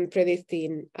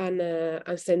 predicting, and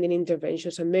sending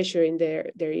interventions and measuring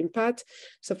their impact.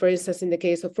 So for instance, in the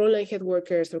case of frontline health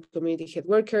workers or community health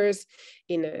workers,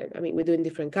 we do in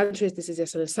different countries. This is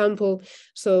just an example.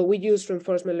 So we use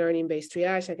reinforcement learning-based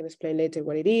triage. I can explain later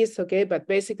what it is, okay? But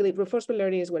basically, reinforcement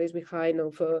learning is what is behind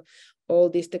of all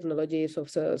these technologies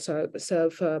of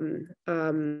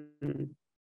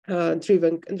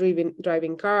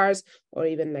driving cars, or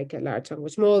even like a large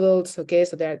language models. Okay,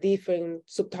 so there are different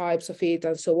subtypes of it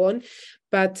and so on.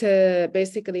 But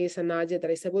basically, it's an agent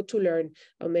that is able to learn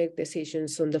and make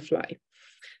decisions on the fly.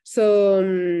 So,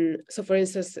 for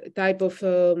instance, type of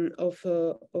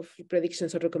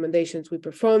predictions or recommendations we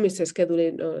perform is a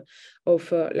scheduling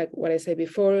of like what I said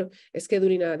before,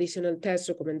 scheduling additional test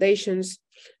recommendations,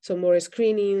 some more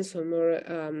screenings, some more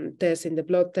tests in the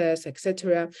blood test,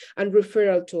 etc., and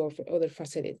referral to other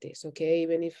facilities. Okay,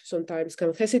 even if sometimes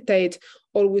can hesitate,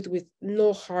 always with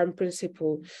no harm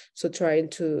principle. So trying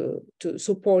to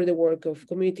support the work of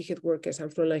community health workers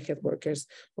and frontline health workers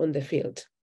on the field.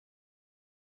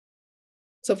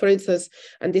 So for instance,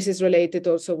 and this is related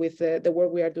also with the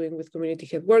work we are doing with community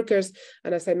health workers,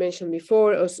 and as I mentioned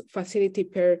before, also facility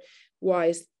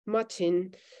pair-wise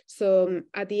matching. So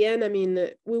at the end,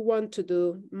 we want to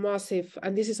do massive,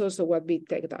 and this is also what Big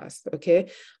Tech does, okay?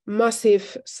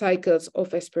 Massive cycles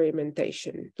of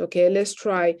experimentation, okay? Let's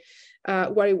try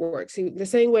what it works. In the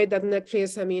same way that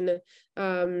Netflix,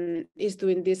 is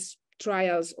doing this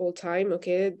trials all time,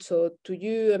 okay? So to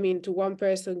you, to one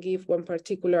person, give one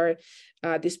particular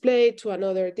display, to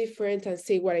another different, and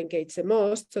see what engages the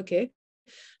most, okay?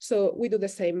 So we do the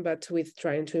same, but with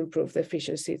trying to improve the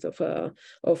efficiencies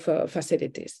of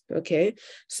facilities, okay?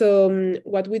 So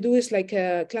what we do is like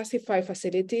classify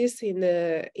facilities in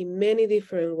many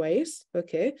different ways,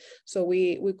 okay? So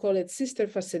we call it sister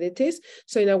facilities.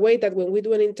 So in a way that when we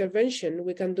do an intervention,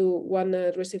 we can do one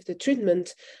receive the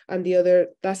treatment and the other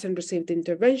doesn't receive the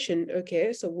intervention,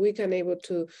 okay? So we can able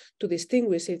to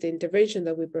distinguish if the intervention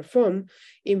that we perform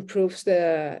improves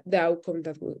the outcome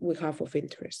that we have of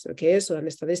interest, okay? So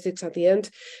and statistics at the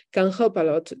end can help a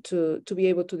lot to be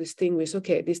able to distinguish,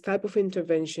 okay, this type of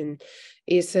intervention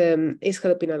is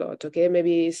helping a lot, okay?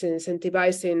 Maybe it's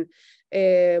incentivizing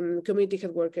community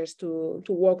health workers to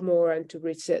walk more and to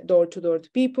reach door-to-door to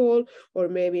people, or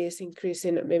maybe it's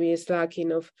increasing, maybe it's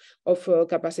lacking of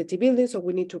capacity building, so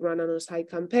we need to run an on-site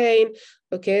campaign,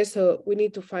 okay? So we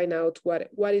need to find out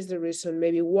what is the reason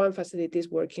maybe one facility is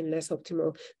working less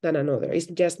optimal than another. It's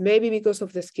just maybe because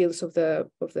of the skills of the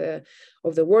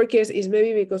workers, is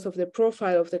maybe because of the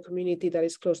profile of the community that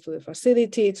is close to the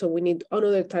facility, so we need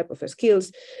another type of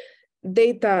skills.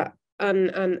 Data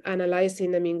and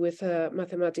analyzing, with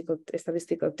mathematical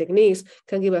statistical techniques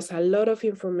can give us a lot of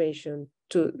information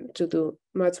to do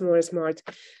much more smart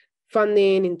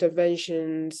funding,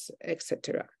 interventions,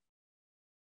 etc.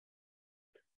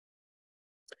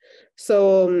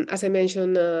 So as I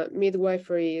mentioned,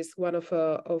 midwifery is one of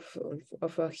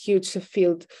a huge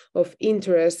field of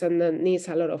interest and that needs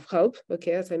a lot of help.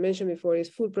 Okay, as I mentioned before, it's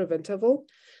full preventable.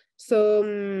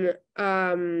 So,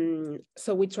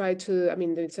 so we try to, I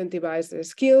mean, incentivize the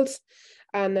skills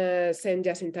and send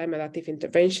just-in-time adaptive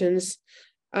interventions.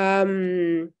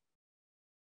 I'm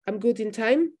good in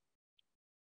time,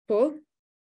 Paul?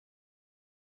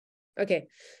 Okay,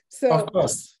 so. Of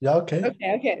course, yeah, okay.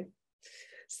 Okay.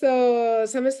 So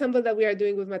some example that we are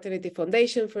doing with Maternity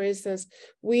Foundation, for instance,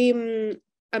 we,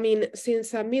 I mean,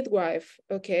 since a midwife,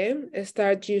 okay,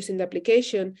 start using the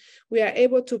application, we are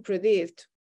able to predict.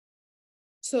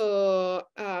 So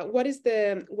what is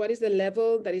the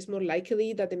level that is more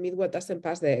likely that the midwife doesn't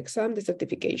pass the exam, the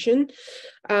certification,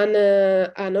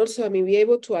 and also, I mean, be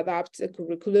able to adapt the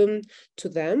curriculum to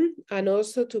them, and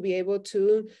also to be able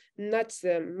to nudge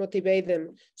them, motivate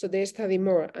them, so they study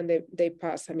more and they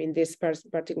pass, I mean, this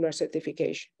particular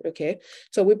certification. Okay,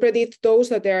 so we predict those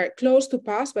that they are close to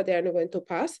pass, but they are not going to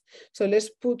pass. So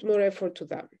let's put more effort to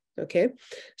them. Okay,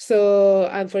 so,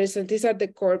 and for instance, these are the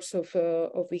corps of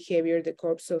behavior, the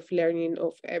corps of learning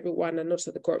of everyone, and also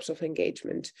the corps of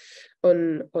engagement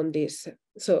on this.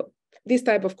 So this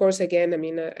type of course, again, I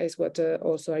mean, is what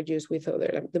also are used with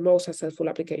other, the most successful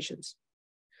applications.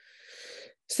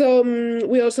 So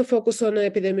we also focus on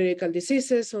epidemiological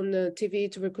diseases, on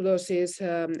TB, tuberculosis,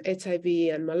 HIV,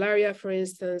 and malaria, for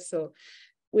instance. So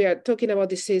we are talking about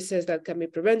diseases that can be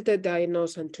prevented,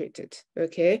 diagnosed, and treated,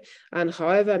 okay? And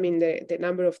however, I mean, the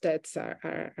number of deaths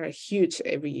are huge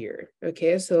every year,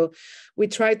 okay? So we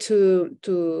try to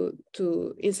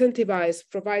incentivize,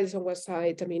 provide on one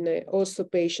side, I mean, also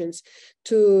patients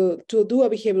to do a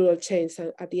behavioral change,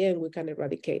 and at the end, we can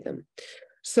eradicate them.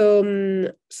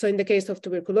 So, so in the case of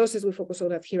tuberculosis, we focus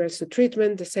on adherence to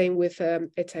treatment, the same with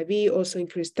HIV, also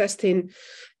increased testing,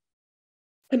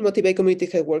 and motivate community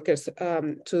health workers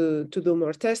to do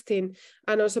more testing,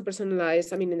 and also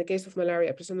personalize, I mean, in the case of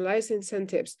malaria, personalize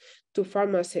incentives to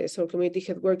pharmacists or community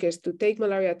health workers to take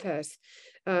malaria tests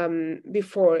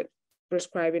before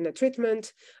prescribing a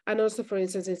treatment, and also, for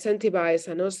instance, incentivize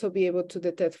and also be able to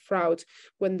detect fraud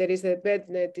when there is a bed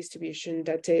net distribution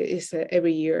that is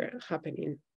every year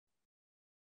happening.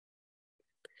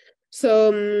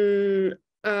 So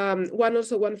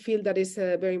one field that is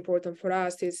very important for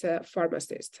us is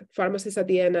pharmacists. Pharmacists at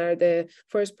the end are the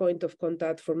first point of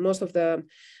contact for most of the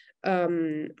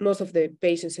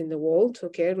patients in the world,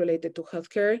 okay, related to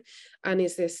healthcare, and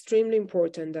it's extremely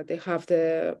important that they have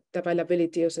the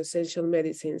availability of essential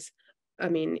medicines, I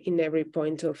mean, in every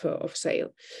point of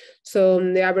sale. So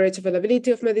the average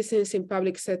availability of medicines in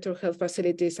public sector health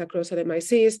facilities across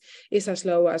LMICs is as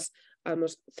low as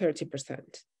almost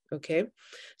 30%. Okay,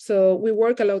 so we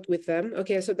work a lot with them.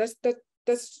 Okay, so that's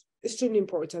extremely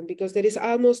important, because there is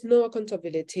almost no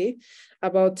accountability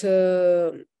about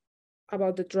the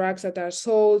drugs that are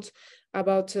sold,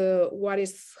 about what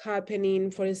is happening,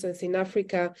 for instance, in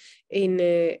Africa in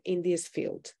this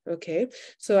field. Okay,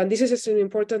 so, and this is extremely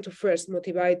important to first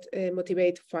motivate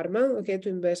pharma, okay, to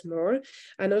invest more,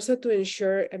 and also to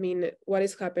ensure, I mean, what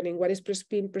is happening, what is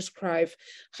being prescribed,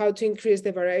 how to increase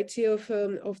the variety of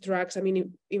drugs. I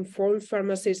mean, inform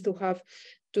pharmacists to have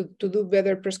to do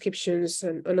better prescriptions,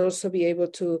 and also be able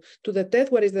to detect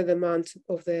what is the demand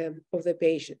of the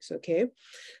patients. Okay,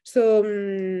 so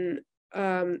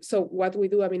so what we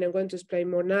do, I mean, I'm going to explain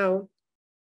more now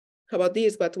about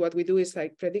this, but what we do is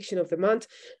like prediction of demand.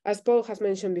 As Paul has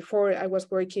mentioned before, I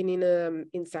was working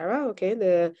in Zara, okay,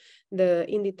 the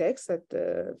Inditex, at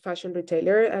the fashion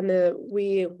retailer, and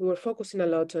we were focusing a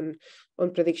lot on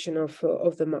prediction of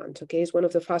demand. Okay, it's one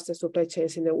of the fastest supply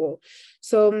chains in the world.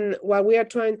 So what we are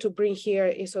trying to bring here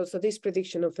is also this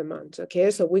prediction of demand.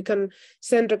 Okay, so we can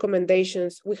send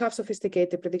recommendations. We have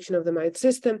sophisticated prediction of demand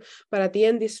system, but at the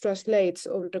end, this translates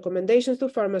on recommendations to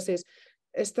pharmacies.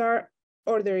 Start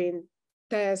ordering,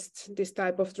 test this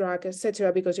type of drug,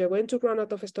 etc., because you're going to run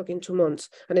out of stock in 2 months,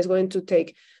 and it's going to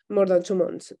take more than 2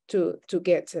 months to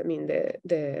get, I mean,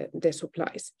 the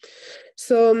supplies.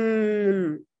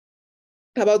 So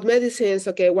about medicines,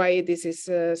 okay, why this is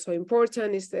so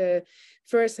important is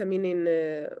first, I mean,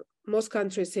 in most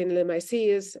countries in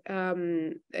LMICs,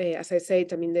 as I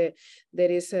said, I mean,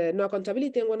 there is no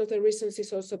accountability, and one of the reasons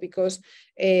is also because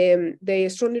they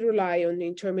strongly rely on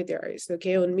intermediaries,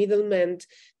 okay, on middlemen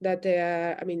that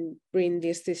I mean, bring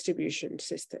this distribution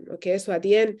system. Okay, so at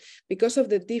the end, because of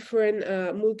the different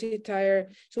multi-tier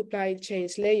supply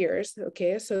chains layers,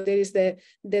 okay, so there is the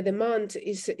demand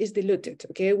is diluted.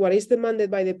 Okay, what is demanded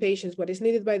by the patients, what is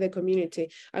needed by the community,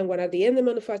 and what at the end the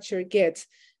manufacturer gets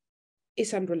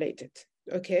is unrelated.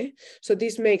 Okay, so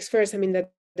this makes, first, I mean,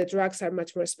 that the drugs are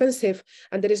much more expensive,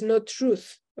 and there is no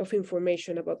truth of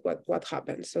information about what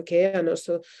happens. Okay, and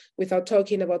also without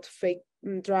talking about fake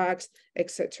drugs,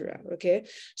 etc. Okay,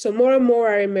 so more and more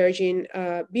are emerging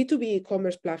B2B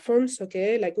e-commerce platforms,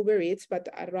 okay, like Uber Eats, but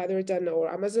rather than,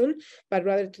 or Amazon, but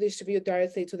rather to distribute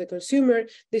directly to the consumer,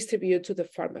 distribute to the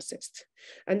pharmacist.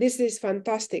 And this is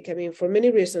fantastic, I mean, for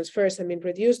many reasons. First, I mean,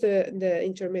 reduce the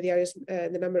intermediaries,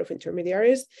 the number of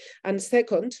intermediaries, and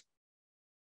second,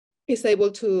 is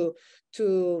able to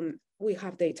we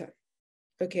have data.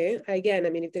 Okay, again, I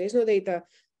mean, if there is no data,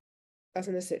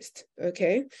 doesn't exist.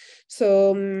 Okay,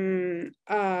 so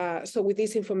so with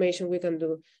this information we can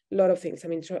do a lot of things. I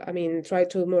mean, try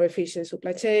to more efficient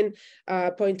supply chain,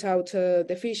 point out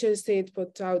deficiency,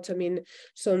 point out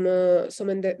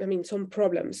some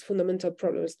problems, fundamental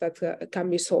problems that can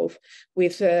be solved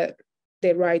with the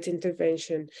right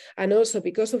intervention. And also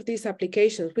because of these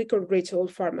applications, we could reach all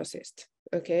pharmacists.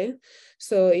 Okay,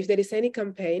 so if there is any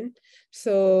campaign,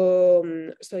 so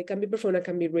it can be performed and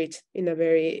can be reached in a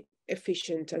very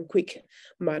efficient and quick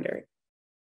manner.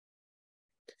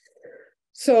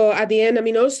 So at the end, I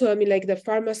mean, also, I mean, like the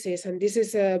pharmacies, and this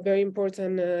is a very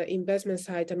important investment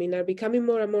side, I mean, are becoming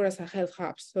more and more as a health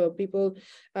hub. So people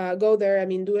go there, I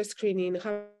mean, do a screening,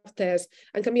 have tests,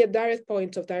 and can be a direct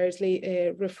point of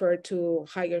directly referred to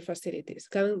higher facilities.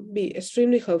 Can be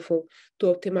extremely helpful to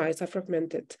optimize a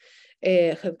fragmented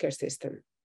healthcare system.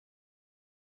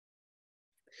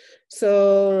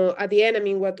 So at the end, I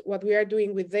mean, what we are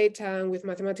doing with data and with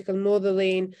mathematical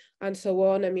modeling and so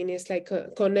on, I mean, it's like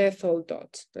connect all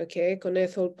dots, okay?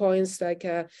 Connect all points, like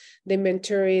the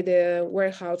inventory, the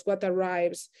warehouse, what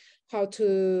arrives, how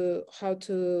to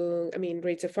I mean,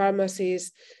 reach the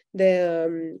pharmacies,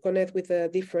 the connect with the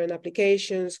different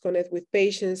applications, connect with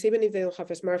patients. Even if they don't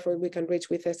have a smartphone, we can reach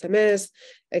with SMS,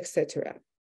 etc.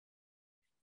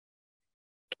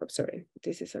 I'm sorry,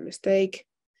 this is a mistake.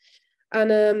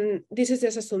 And this is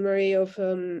just a summary of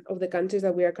the countries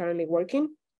that we are currently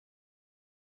working.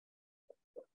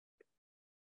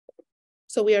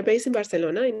 So we are based in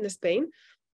Barcelona, in Spain,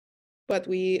 but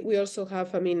we also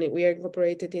have, I mean, we are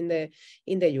incorporated in the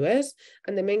US,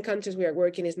 and the main countries we are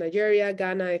working is Nigeria,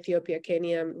 Ghana, Ethiopia,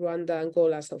 Kenya, Rwanda,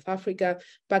 Angola, South Africa,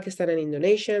 Pakistan, and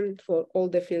Indonesia, for all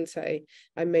the fields I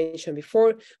mentioned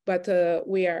before, but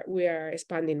we are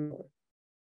expanding more.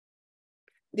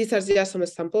 These are just some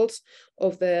examples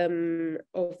of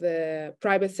the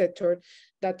private sector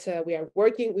that we are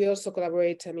working. We also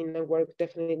collaborate, I mean, I work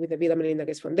definitely with the Bill & Melinda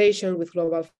Gates Foundation, with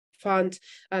Global Fund,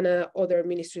 and other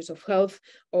ministries of health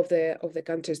of the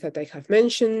countries that I have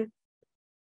mentioned.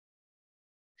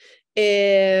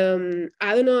 I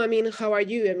don't know, I mean, how are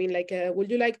you? I mean, like,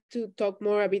 would you like to talk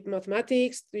more a bit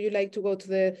mathematics? Do you like to go to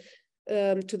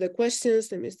the questions?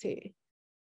 Let me see.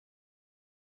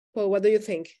 Paul, what do you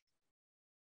think?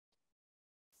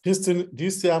 Do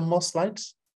you still have more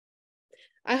slides?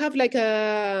 I have like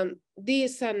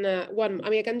this and one. I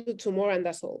mean, I can do two more and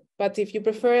that's all. But if you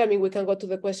prefer, I mean, we can go to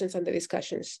the questions and the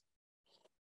discussions.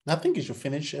 I think you should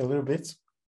finish a little bit.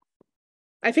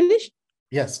 I finish?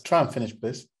 Yes, try and finish,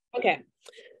 please. Okay.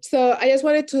 So I just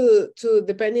wanted to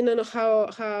depending on how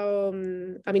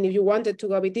I mean, if you wanted to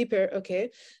go a bit deeper, okay.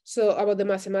 So about the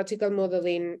mathematical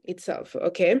modeling itself,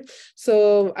 okay.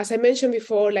 So as I mentioned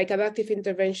before, like adaptive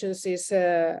interventions is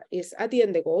at the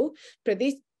end the goal.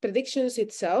 Predictions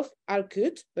itself are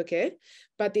good, okay.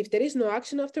 But if there is no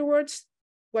action afterwards,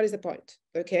 what is the point?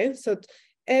 Okay. So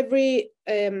every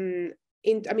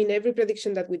every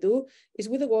prediction that we do is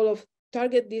with the goal of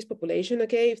target this population,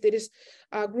 okay? If there is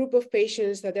a group of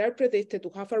patients that they are predicted to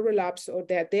have a relapse, or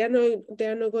that they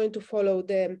are not going to follow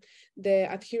the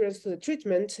adherence to the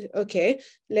treatment, okay,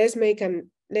 let's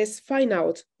find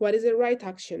out what is the right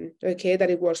action, okay, that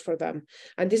it works for them.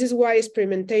 And this is why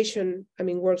experimentation, I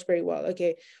mean, works very well,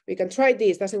 okay? We can try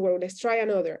this, doesn't work, let's try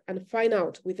another and find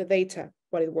out with the data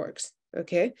what it works,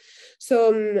 okay?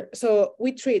 So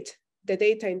we treat the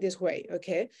data in this way,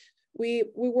 okay? We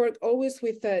work always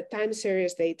with time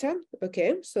series data,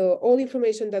 okay? So all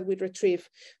information that we retrieve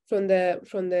from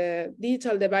the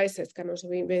digital devices, can also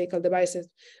be medical devices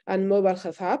and mobile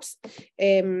health apps,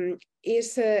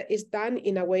 is done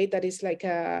in a way that is like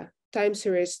a time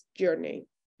series journey,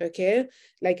 okay?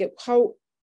 Like how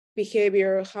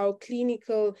behavior, how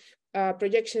clinical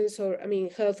projections or, I mean,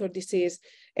 health or disease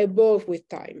evolve with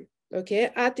time. Okay,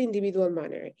 at individual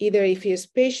manner, either if he's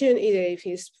patient, either if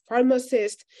he's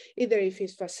pharmacist, either if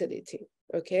he's facility,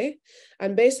 okay?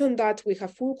 And based on that, we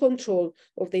have full control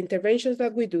of the interventions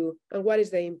that we do and what is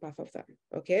the impact of them,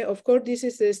 okay? Of course, this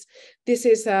is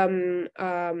in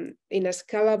a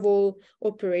scalable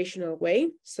operational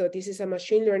way. So this is a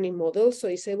machine learning model. So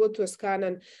it's able to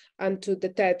scan and to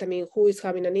detect, I mean, who is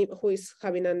having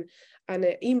an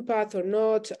impact or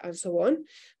not, and so on.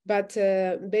 But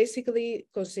basically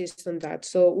consists on that.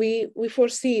 So we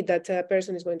foresee that a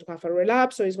person is going to have a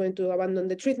relapse or is going to abandon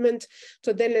the treatment.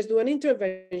 So then let's do an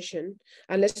intervention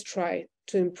and let's try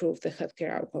to improve the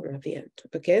healthcare outcome at the end.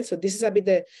 Okay, so this is a bit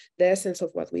the essence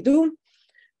of what we do.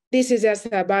 This is just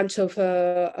a bunch of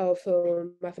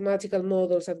mathematical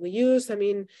models that we use. I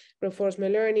mean,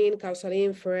 reinforcement learning, causal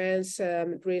inference,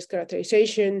 risk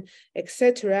characterization,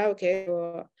 etc. Okay,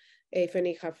 so if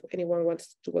anyone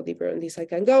wants to go deeper on this, I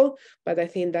can go. But I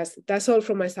think that's all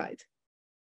from my side.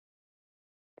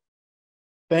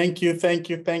 Thank you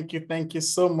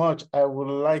so much. I would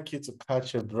like you to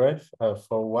catch your breath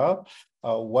for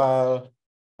a while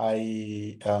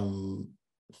I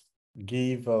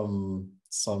give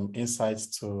some insights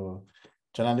to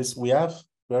journalists. We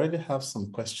already have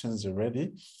some questions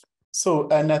already. So,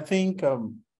 and I think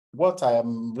what I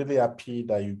am really happy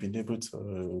that you've been able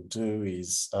to do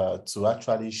is to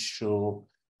actually show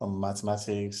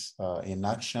mathematics in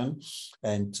action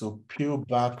and to peel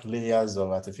back layers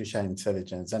of artificial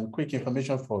intelligence. And quick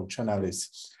information for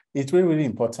journalists. It's really, really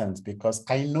important because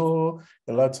I know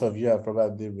a lot of you are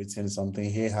probably written something,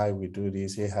 hey, hi, we do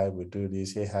this, hey, hi, we do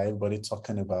this, hey, hi, everybody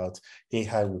talking about, hey,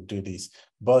 hi, we do this.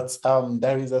 But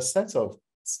there is a set of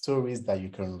stories that you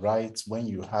can write when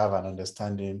you have an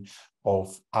understanding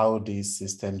of how these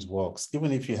systems works,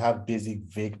 even if you have basic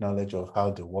vague knowledge of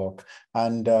how they work.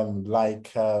 And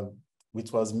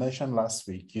which was mentioned last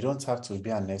week, you don't have to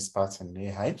be an expert in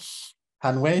AI.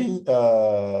 And when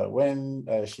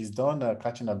she's done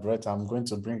catching her breath, I'm going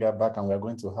to bring her back and we're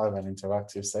going to have an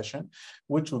interactive session,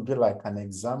 which will be like an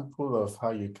example of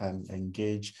how you can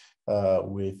engage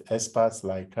with experts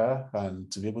like her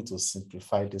and to be able to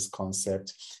simplify this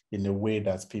concept in a way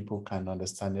that people can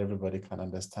understand, everybody can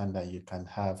understand, and you can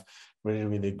have really,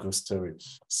 really good story.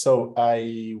 So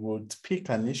I would pick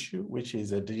an issue, which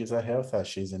is a digital health, as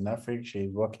she's in Africa,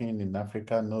 she's working in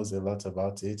Africa, knows a lot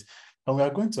about it. And we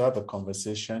are going to have a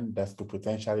conversation that could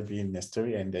potentially be in a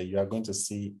story, and you are going to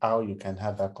see how you can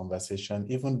have that conversation,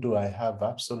 even though I have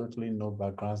absolutely no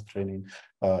background training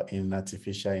in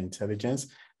artificial intelligence.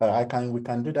 We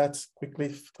can do that quickly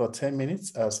for 10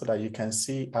 minutes so that you can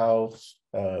see how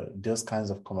those kinds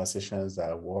of conversations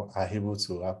are able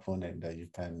to happen, and that you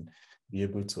can be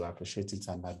able to appreciate it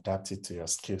and adapt it to your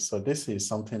skills. So this is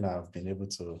something I've been able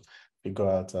to figure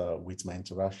out with my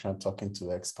interaction, talking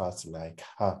to experts like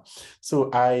her.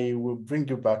 So I will bring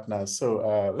you back now.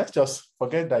 So let's just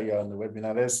forget that you're on the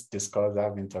webinar. Let's discuss,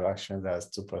 have interactions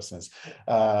as two persons.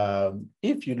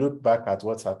 If you look back at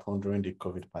what happened during the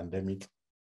COVID pandemic,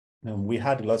 we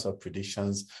had a lot of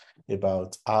predictions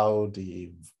about how the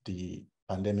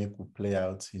pandemic would play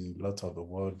out in a lot of the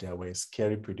world. There were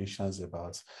scary predictions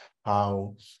about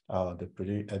how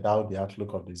the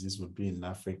outlook of disease would be in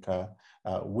Africa,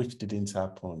 which didn't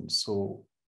happen. So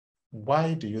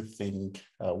why do you think,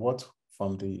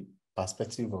 from the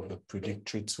perspective of the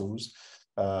predictory tools,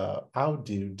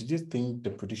 did you think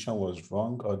the prediction was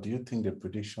wrong, or do you think the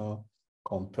prediction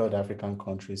compelled African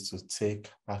countries to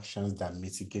take actions that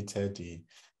mitigated the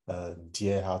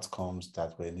dire outcomes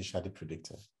that were initially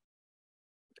predicted?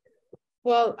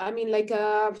 Well, I mean, like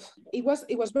it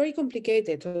was very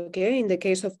complicated, okay, in the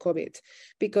case of COVID,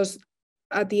 because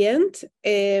at the end,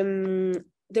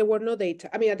 there were no data.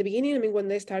 I mean, at the beginning, I mean, when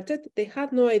they started, they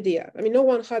had no idea. I mean, no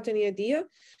one had any idea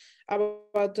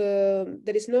about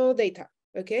there is no data.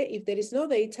 Okay, if there is no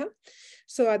data,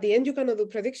 so at the end you cannot do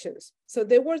predictions. So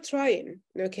they were trying,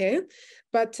 okay,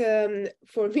 but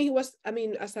for me it was, I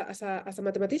mean, as a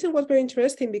mathematician, was very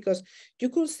interesting because you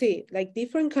could see like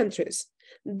different countries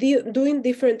doing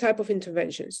different type of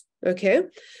interventions. Okay,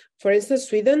 for instance,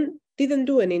 Sweden didn't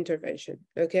do an intervention.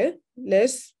 Okay,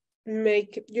 let's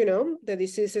make, you know, the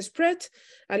disease spread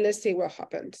and let's see what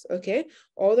happens. Okay,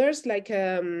 others like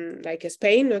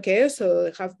Spain, okay, so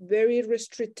they have very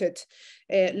restricted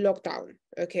lockdown.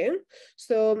 Okay,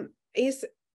 so is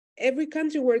every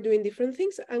country were doing different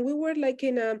things, and we were like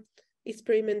in a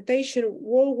experimentation,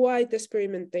 worldwide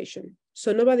experimentation,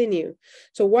 so nobody knew.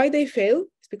 So why they failed?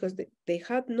 It's because they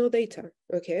had no data.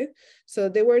 Okay, so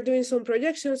they were doing some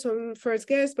projections on first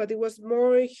guess, but it was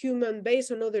more human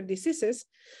based on other diseases.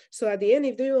 So at the end,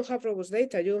 if you don't have robust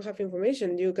data, you don't have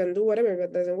information, you can do whatever, but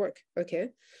it doesn't work. Okay,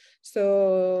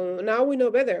 so now we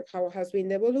know better how has been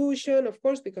the evolution, of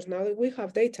course, because now we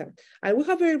have data, and we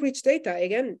have very rich data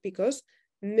again because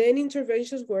many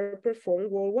interventions were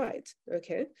performed worldwide.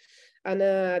 Okay, and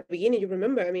at the beginning, you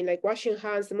remember, I mean, like washing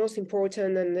hands, the most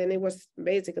important, and then it was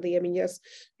basically, I mean, just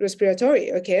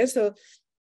respiratory. Okay, so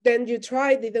then you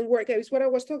tried, didn't work. It's what I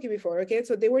was talking before. Okay,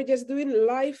 so they were just doing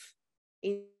live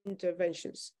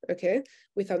interventions, okay,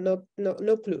 without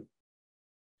no clue.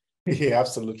 Yeah,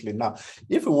 absolutely. Now,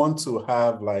 if we want to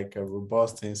have like a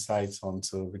robust insights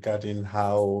onto regarding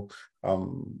how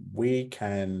we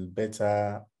can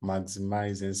better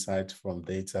maximize insight from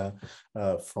data,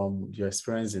 from your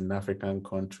experience in African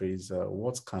countries,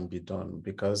 what can be done?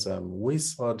 Because we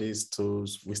saw these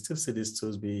tools, we still see these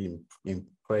tools being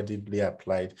incredibly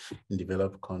applied in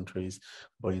developed countries,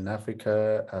 but in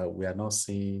Africa, we are not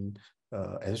seeing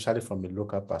especially from a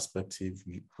local perspective,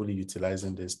 fully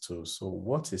utilizing these tools. So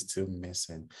what is still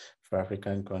missing for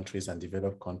African countries and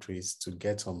developed countries to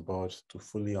get on board to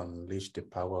fully unleash the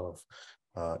power of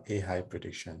AI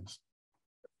predictions?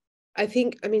 I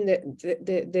think, I mean,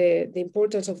 the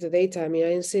importance of the data, I mean,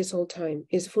 I insist all the time,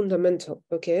 is fundamental,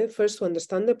 okay? First to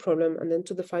understand the problem and then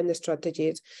to define the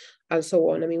strategies and so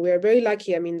on. I mean, we are very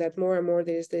lucky, I mean, that more and more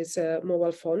there's these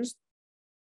mobile phones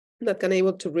that can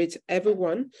able to reach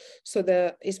everyone, so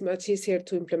that it's much easier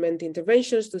to implement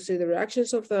interventions, to see the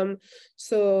reactions of them.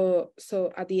 So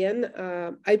at the end,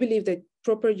 I believe that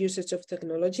proper usage of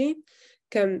technology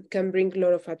can bring a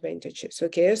lot of advantages.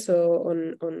 Okay, so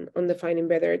on defining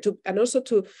better and also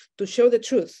to show the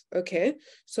truth. Okay,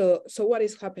 so what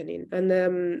is happening,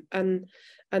 and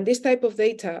this type of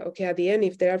data. Okay, at the end,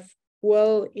 if they are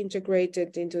well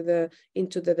integrated into the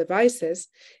devices,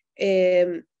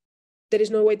 there is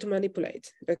no way to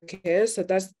manipulate. Okay, so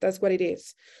that's what it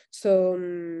is. So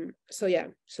yeah,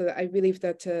 so I believe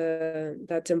that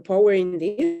that empowering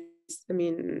this, I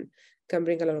mean, can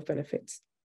bring a lot of benefits.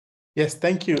 Yes,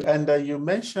 thank you. And you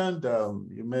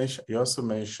also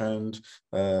mentioned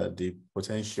the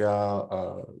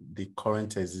potential, the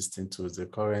current existing tools, the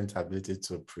current ability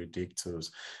to predict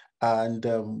tools. And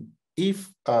if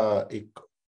a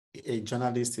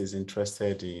journalist is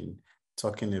interested in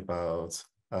talking about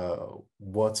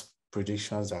what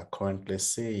predictions are currently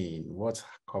saying, what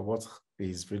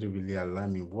is really, really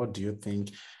alarming, what do you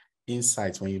think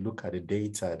insights when you look at the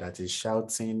data that is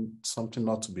shouting something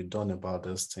not to be done about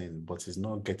this thing, but is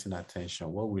not getting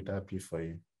attention? What would that be for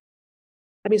you?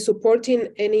 I mean, supporting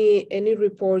any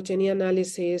report, any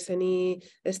analysis, any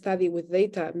study with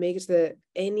data makes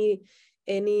any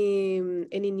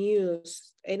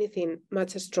news, anything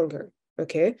much stronger.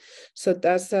 Okay, so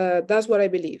that's what I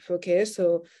believe. Okay,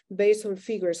 so based on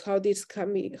figures, how this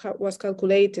was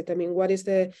calculated. I mean, what is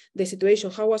the situation?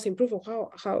 How was improved?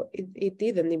 Or how it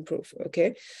didn't improve?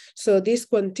 Okay, so these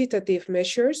quantitative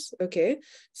measures, okay,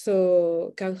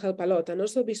 so can help a lot, and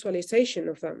also visualization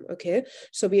of them. Okay,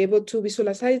 so be able to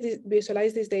visualize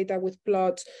this data with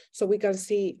plots, so we can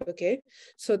see. Okay,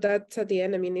 so that at the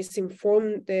end, I mean, it's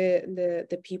inform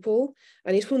the people,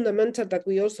 and it's fundamental that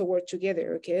we also work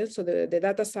together. Okay, so the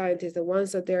data scientists, the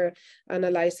ones that they're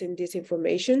analyzing this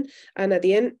information, and at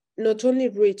the end, not only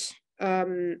reach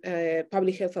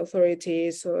public health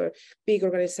authorities or big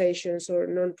organizations or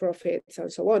non-profits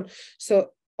and so on.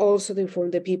 So also to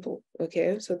inform the people,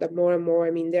 okay? So that more and more,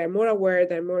 I mean, they're more aware,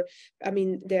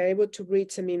 they're able to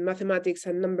reach, I mean, mathematics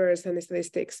and numbers and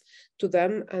statistics to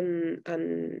them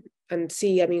and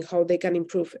see, I mean, how they can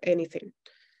improve anything.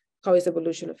 How is the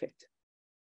evolution of it?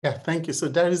 Yeah, thank you. So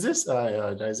there is this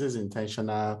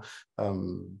intentional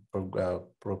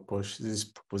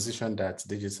proposition that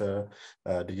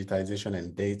digitization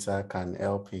and data can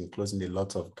help in closing a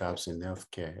lot of gaps in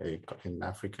healthcare in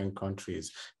African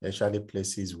countries, especially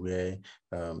places where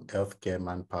healthcare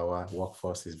manpower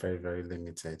workforce is very, very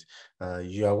limited.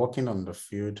 You are working on the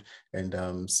field,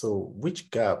 and so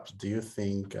which gaps do you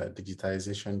think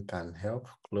digitization can help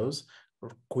close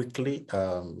quickly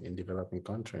in developing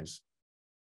countries?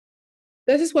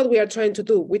 This is what we are trying to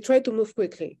do. We try to move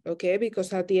quickly, okay?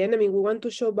 Because at the end, I mean, we want to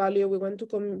show value. We want to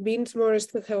convince more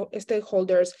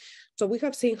stakeholders. So we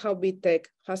have seen how big tech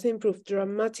has improved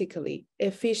dramatically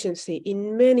efficiency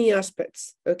in many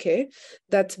aspects, okay?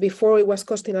 That before it was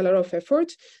costing a lot of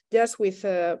effort, just with,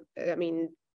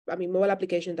 mobile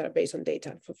applications that are based on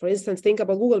data. For instance, think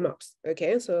about Google Maps,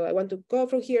 okay? So I want to go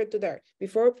from here to there.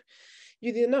 Before,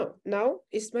 you didn't know. Now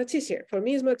it's much easier. For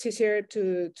me, it's much easier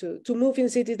to move in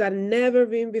cities that never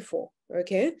been before.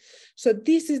 Okay, so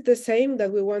this is the same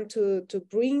that we want to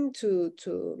bring to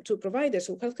providers,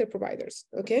 to healthcare providers.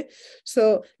 Okay,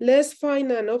 so let's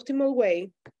find an optimal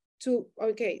way to,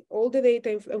 all the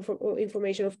data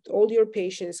information of all your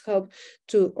patients, help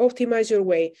to optimize your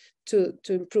way to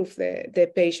improve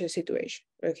the patient situation.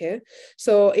 Okay,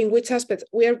 so in which aspect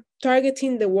we are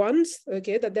targeting the ones,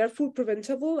 okay, that they're full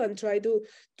preventable and try to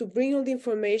bring all the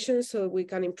information so we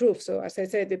can improve. So as I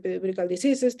said, the medical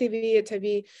diseases, TB,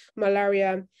 HIV,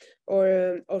 malaria,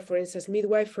 or for instance,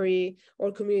 midwifery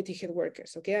or community health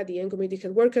workers. Okay, at the end, community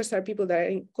health workers are people that are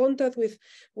in contact with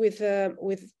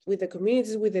the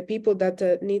communities, with the people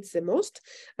that needs the most,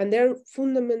 and they're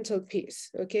fundamental piece.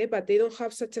 Okay, but they don't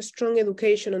have such a strong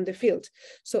education on the field.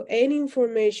 So any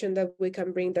information that we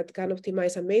can bring that can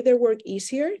optimize and make their work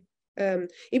easier,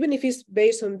 even if it's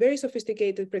based on very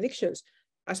sophisticated predictions,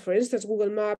 as for instance, Google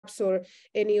Maps or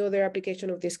any other application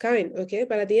of this kind, okay?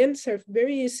 But at the end, serve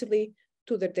very easily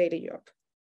to their daily job.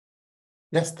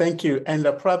 Yes, thank you. And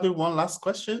probably one last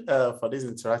question for this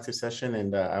interactive session,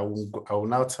 and I will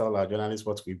now tell our journalists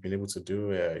what we've been able to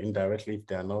do indirectly if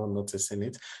they are not noticing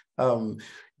it.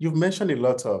 You've mentioned a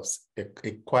lot of,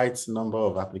 a quite number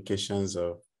of applications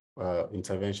of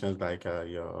interventions like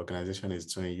your organization is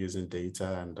doing using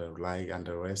data and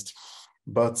the rest.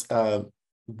 But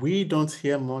we don't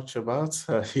hear much about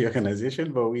the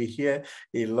organization, but we hear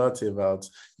a lot about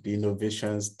the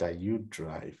innovations that you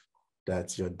drive,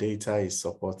 that your data is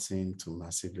supporting to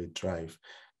massively drive.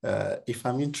 If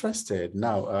I'm interested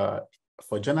now,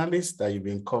 for journalists that you've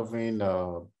been covering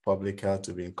public health,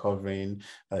 you've been covering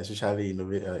especially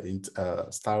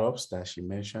startups that she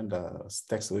mentioned,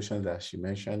 tech solutions that she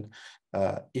mentioned.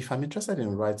 If I'm interested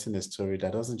in writing a story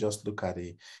that doesn't just look at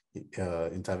the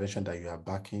intervention that you are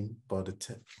backing, but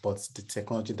the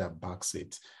technology that backs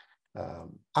it,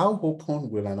 how open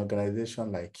will an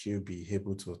organization like you be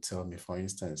able to tell me, for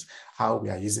instance, how we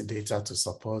are using data to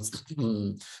support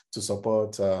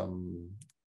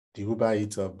the Uber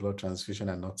Eats of blood transfusion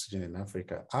and oxygen in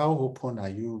Africa? How open are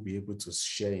you be able to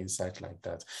share insight like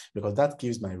that? Because that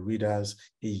gives my readers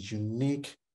a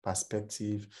unique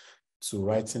perspective to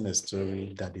writing a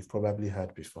story that they've probably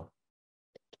heard before.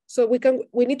 So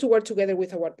we need to work together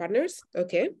with our partners,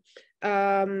 okay?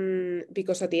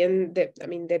 Because at the end,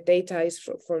 the data is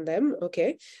from them,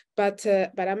 okay? But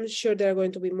I'm sure they're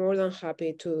going to be more than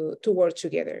happy to work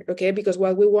together, okay? Because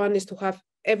what we want is to have,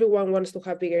 everyone wants to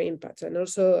have bigger impacts, and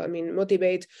also,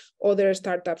 motivate other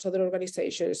startups, other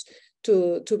organizations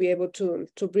to be able to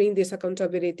bring this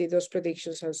accountability, those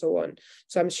predictions, and so on.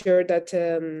 So I'm sure that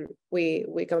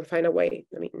we can find a way,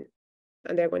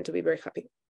 and they're going to be very happy.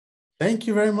 Thank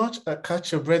you very much.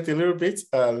 Catch your breath a little bit.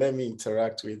 Let me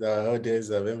interact with our audience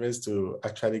members to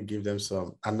actually give them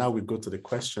some. And now we go to the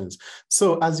questions.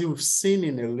 So as you've seen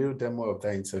in a little demo of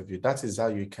the interview, that is how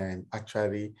you can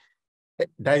actually,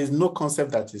 there is no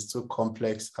concept that is too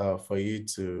complex for you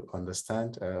to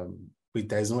understand.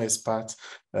 There is no expert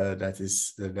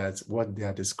that what they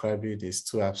are describing is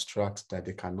too abstract that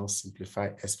they cannot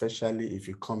simplify, especially if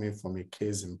you come in from a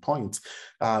case in point.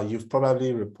 You've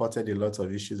probably reported a lot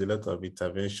of issues, a lot of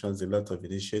interventions, a lot of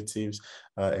initiatives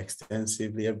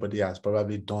extensively. Everybody has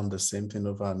probably done the same thing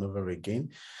over and over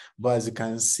again. But as you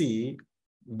can see,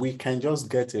 we can just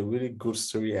get a really good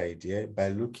story idea by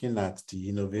looking at the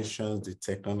innovations, the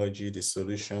technology, the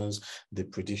solutions, the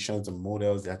predictions, the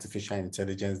models, the artificial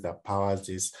intelligence that powers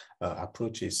these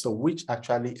approaches. So which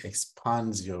actually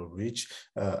expands your reach,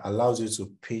 allows you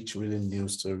to pitch really new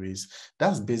stories.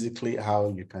 That's basically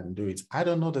how you can do it. I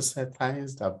don't know the set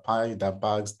lines that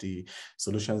bags the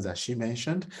solutions that she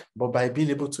mentioned, but by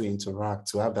being able to interact,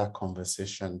 to have that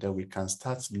conversation, then we can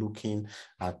start looking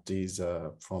at these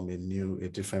from a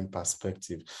different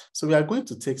perspective. So we are going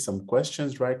to take some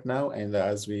questions right now, and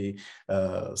as we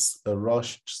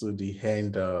rush to the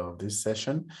end of this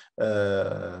session,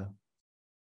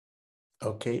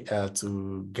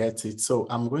 to get it. So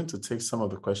I'm going to take some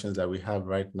of the questions that we have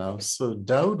right now. So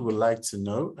Daud would like to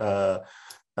know,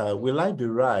 will I be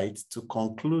right to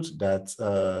conclude that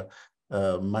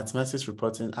mathematics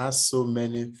reporting has so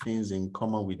many things in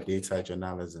common with data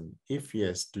journalism? If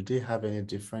yes, do they have any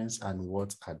difference, and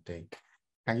what are they?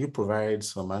 Can you provide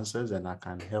some answers, and I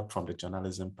can help from the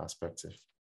journalism perspective?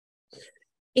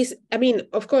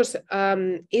 Of course,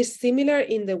 it's similar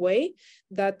in the way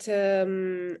that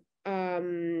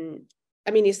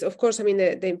it's, of course,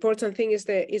 the important thing is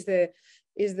the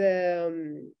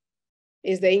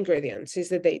ingredients, is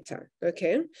the data,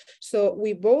 okay? So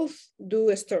we both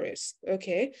do stories,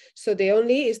 okay? So the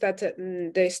only is that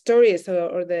the stories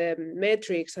or the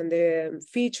metrics and the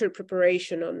feature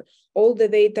preparation on all the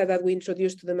data that we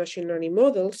introduce to the machine learning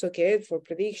models, okay, for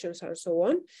predictions and so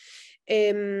on,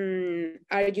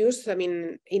 are used,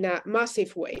 in a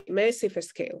massive way, massive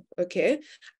scale, okay?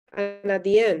 And at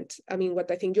the end, I mean,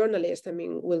 what I think journalists, I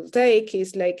mean, will take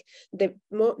is like the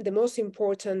most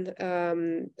important, I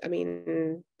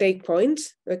mean, take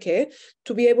points, okay,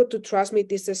 to be able to transmit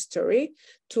this story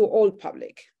to all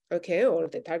public, okay, or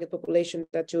the target population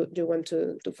that you want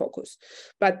to focus.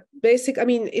 But I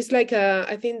mean, it's like,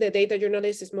 I think the data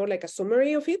journalist is more like a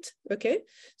summary of it, okay?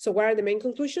 So what are the main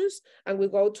conclusions? And we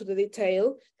go to the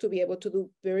detail to be able to do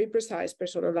very precise,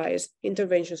 personalized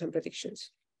interventions and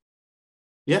predictions.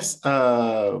 Yes,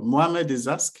 Mohammed is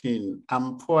asking,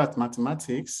 I'm poor at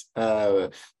mathematics.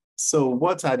 So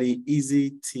what are the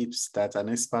easy tips that an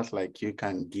expert like you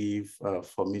can give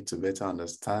for me to better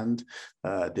understand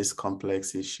these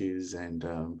complex issues and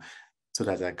so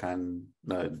that I can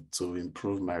to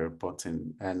improve my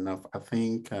reporting? And I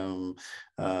think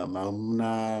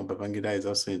Maumuna Babangida is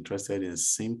also interested in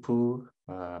simple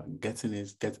what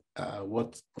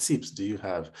tips do you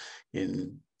have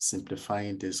in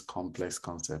simplifying these complex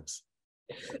concepts?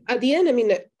 At the end, I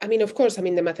mean, of course, I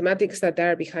mean, the mathematics that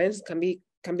are behind can be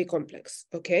complex,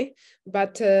 okay?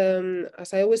 But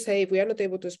as I always say, if we are not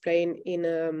able to explain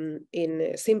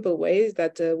in simple ways,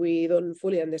 that we don't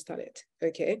fully understand it,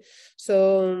 okay?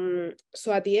 So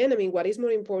at the end, I mean, what is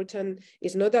more important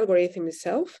is not the algorithm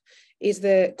itself, is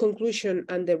the conclusion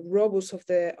and the robust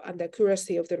and the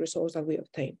accuracy of the results that we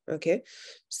obtain, okay?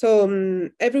 So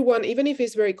everyone, even if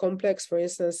it's very complex, for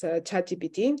instance,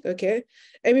 ChatGPT, okay,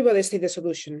 everybody sees the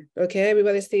solution, okay?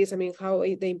 Everybody sees, I mean, how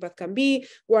the impact can be,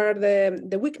 what are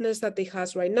the weakness that it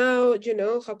has right now, you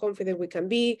know, how confident we can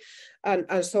be, and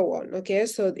so on, okay?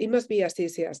 So it must be as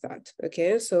easy as that,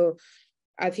 okay? So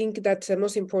I think that the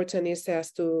most important is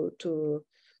just to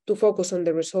focus on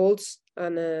the results,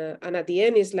 and at the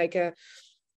end is like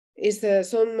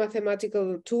some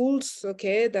mathematical tools,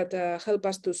 okay, that help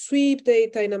us to sweep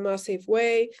data in a massive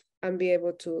way and be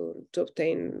able to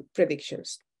obtain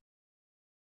predictions.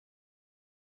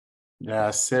 There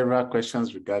are several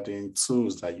questions regarding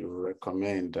tools that you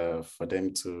recommend for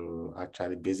them to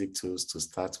actually basic tools to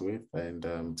start with and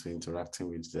to interacting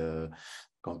with the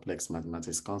complex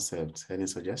mathematics concept. Any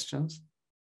suggestions?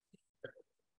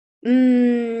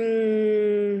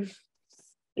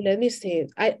 Let me see.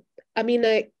 I mean,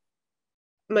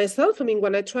 myself, I mean,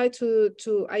 when I try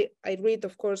I read,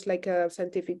 of course, like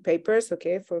scientific papers,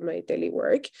 okay, for my daily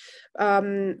work,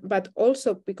 but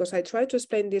also because I try to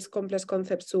explain these complex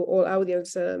concepts to all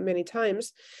audience many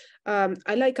times.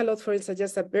 I like a lot, for instance,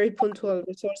 just a very punctual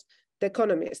resource, The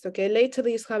Economist, okay,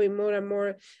 lately is having more and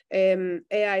more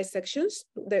AI sections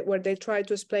where they try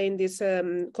to explain these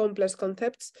complex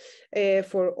concepts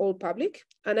for all public.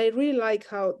 And I really like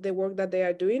how the work that they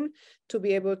are doing to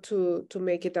be able to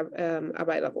make it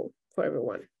available for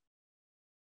everyone.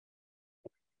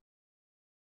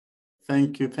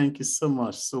 Thank you so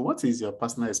much. So what is your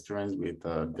personal experience with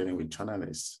dealing with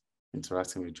journalists,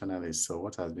 interacting with journalists? So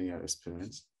what has been your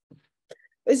experience?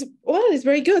 It's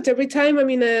very good. Every time, I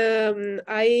mean,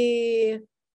 I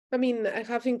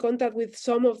have in contact with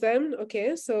some of them,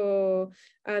 okay, so,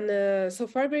 and so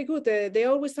far very good. They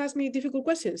always ask me difficult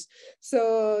questions,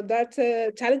 so that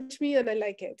challenged me, and I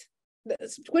like it. The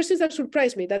questions that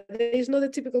surprise me, that there is not the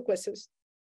typical questions.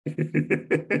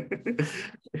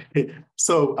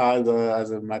 So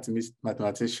as a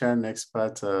mathematician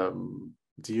expert,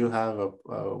 do you have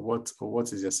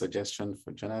what is your suggestion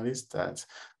for journalists that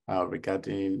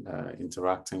regarding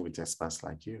interacting with experts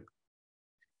like you?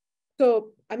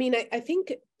 So, I mean, I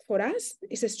think for us,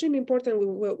 it's extremely important we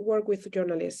work with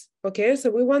journalists, okay?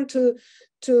 So we want to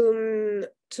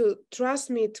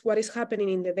transmit what is happening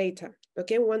in the data,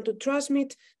 okay? We want to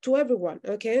transmit to everyone,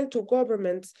 okay? To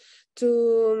governments,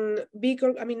 to big,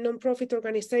 non-profit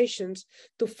organizations,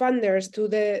 to funders, to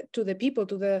the people,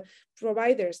 to the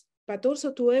providers, but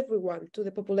also to everyone, to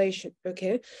the population,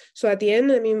 okay? So at the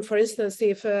end, I mean, for instance,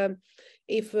 if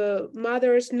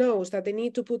mothers knows that they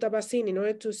need to put a vaccine in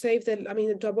order to save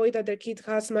to avoid that their kid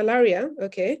has malaria,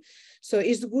 okay? So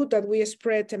it's good that we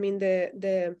spread, I mean,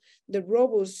 the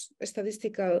robust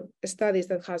statistical studies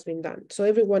that has been done. So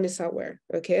everyone is aware,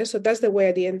 okay? So that's the way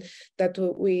at the end that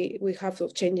we have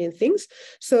of changing things.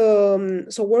 So,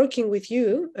 so working with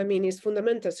you, I mean, is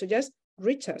fundamental. So just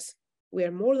reach us. We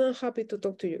are more than happy to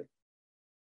talk to you.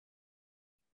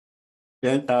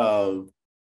 Then,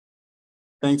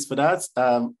 thanks for that.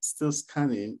 Still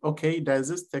scanning. Okay, there's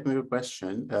this technical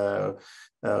question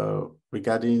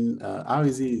regarding how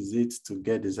easy is it to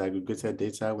get disaggregated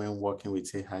data when working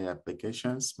with AI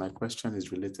applications? My question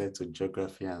is related to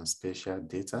geography and spatial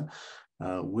data.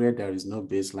 Where there is no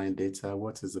baseline data,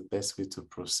 what is the best way to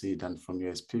proceed? And from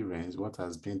your experience, what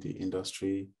has been the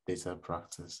industry data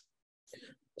practice?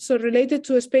 So related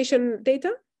to spatial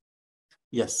data?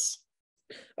 Yes.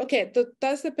 Okay,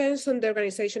 that depends on the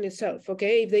organization itself.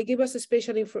 Okay, if they give us a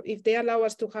spatial info, if they allow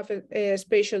us to have a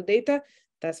spatial data,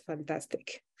 that's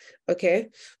fantastic. Okay,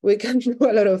 we can do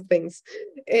a lot of things,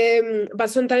 but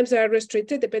sometimes they are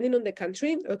restricted depending on the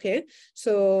country. Okay,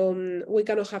 so we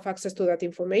cannot have access to that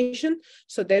information.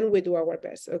 So then we do our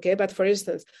best. Okay, but for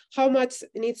instance, how much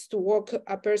needs to walk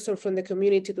a person from the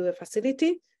community to the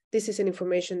facility? This is an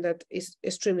information that is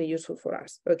extremely useful for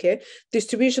us, okay?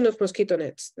 Distribution of mosquito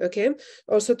nets, okay?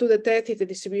 Also to detect if the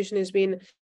distribution is being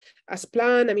as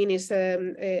planned, I mean, is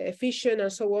efficient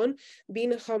and so on,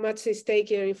 being how much is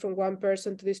taken from one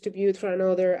person to distribute for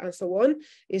another and so on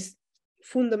is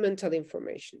fundamental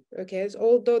information, okay? So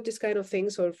although these kind of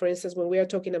things, or for instance, when we are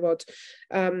talking about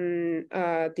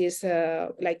this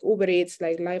like Uber Eats,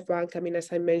 like Life Bank, I mean,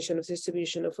 as I mentioned, of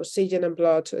distribution of oxygen and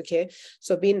blood, okay?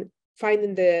 So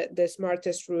finding the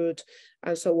smartest route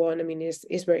and so on, I mean,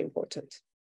 is very important.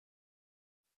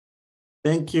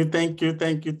 Thank you, thank you,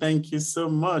 thank you, thank you so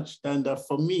much. And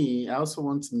for me, I also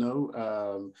want to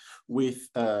know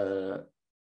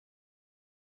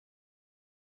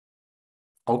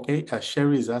okay,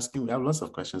 Sherry is asking, we have lots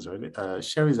of questions already.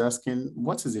 Sherry is asking,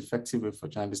 what is the effective way for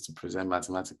journalists to present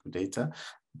mathematical data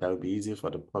that would be easy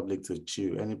for the public to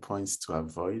chew? Any points to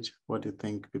avoid? What do you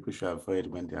think people should avoid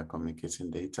when they are communicating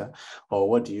data? Or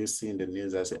what do you see in the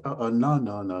news that say, oh,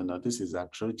 no, this is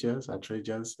outrageous,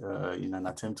 in an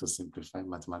attempt to simplify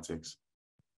mathematics?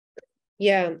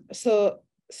 Yeah, so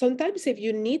sometimes if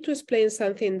you need to explain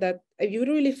something if you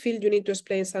really feel you need to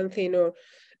explain something or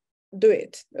do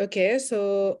it, okay?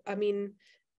 So, I mean,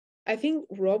 I think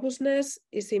robustness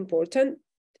is important.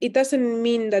 It doesn't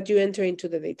mean that you enter into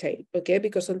the detail, okay?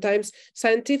 Because sometimes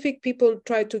scientific people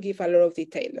try to give a lot of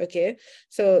detail, okay?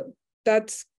 So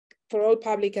that's, for all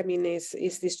public, I mean,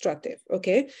 is destructive,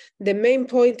 okay? The main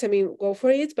point, I mean, go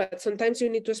for it, but sometimes you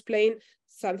need to explain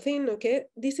something, okay?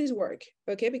 This is work,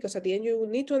 okay? Because at the end, you will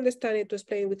need to understand it to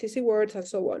explain with easy words and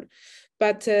so on.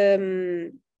 But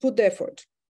put the effort,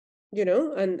 you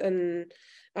know,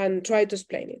 and try to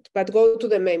explain it, but go to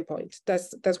the main point.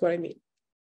 That's what I mean.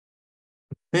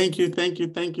 Thank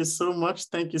you so much.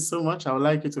 Thank you so much. I would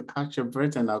like you to catch your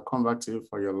breath and I'll come back to you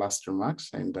for your last remarks.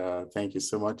 And thank you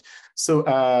so much. So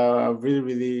we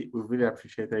really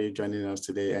appreciate that you joining us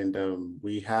today. And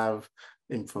we have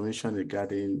information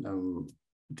regarding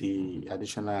the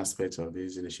additional aspect of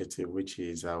this initiative, which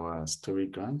is our story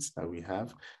grants that we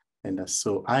have. And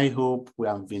so I hope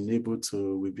we've been able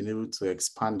to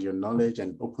expand your knowledge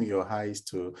and open your eyes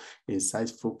to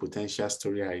insightful potential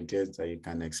story ideas that you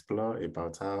can explore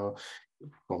about how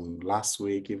from last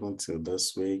week even till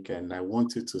this week. And I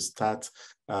want you to start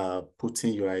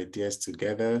putting your ideas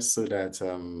together so that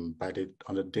on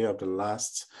the day of the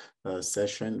last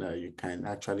session, you can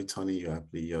actually turn in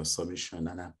your submission.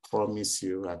 And I promise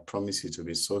you to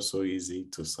be so easy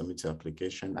to submit your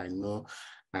application. I know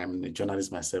I'm a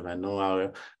journalist myself. I know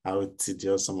how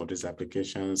tedious some of these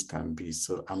applications can be.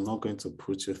 So I'm not going to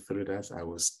put you through that. I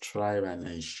will strive and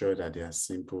ensure that they are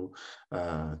simple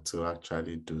to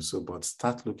actually do so. But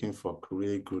start looking for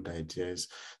really good ideas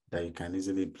that you can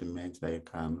easily implement, that you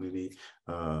can really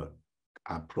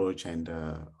approach and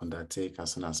undertake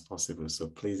as soon as possible. So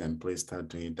please start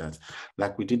doing that.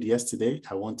 Like we did yesterday,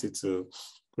 I wanted to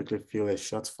quickly fill a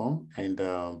short form, and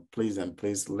please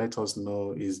let us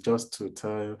know. It's just to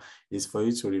tell, is for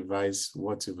you to revise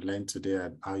what you've learned today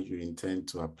and how you intend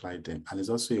to apply them. And it's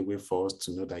also a way for us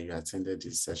to know that you attended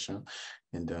this session,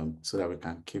 and so that we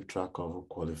can keep track of who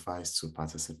qualifies to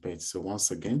participate. So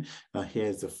once again, here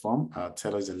is the form.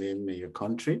 Tell us the name of your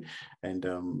country, and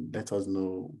let us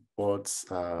know what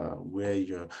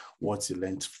you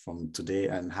learned from today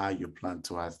and how you plan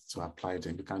to apply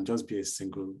them. It can just be a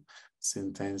single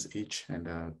sentence each, and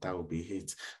that will be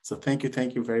it. So thank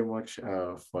you very much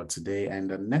for today. And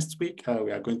next week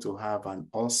we are going to have an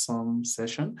awesome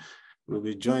session. We'll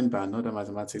be joined by another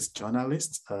mathematics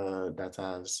journalist that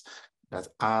has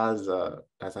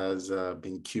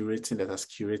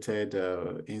curated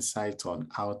insight on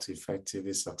how to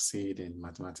effectively succeed in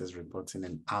mathematics reporting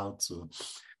and how to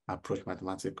approach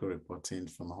mathematical reporting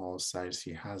from all sides.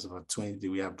 He has over 20.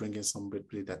 We are bringing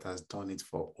somebody that has done it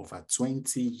for over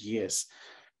 20 years.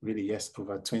 Really, yes,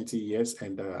 over 20 years.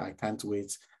 And I can't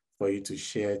wait for you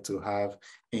to have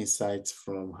insights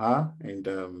from her. And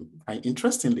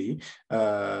interestingly,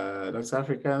 Dr.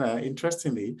 Africa,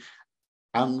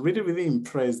 I'm really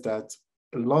impressed that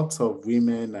lots of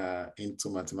women are into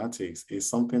mathematics. Is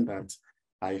something that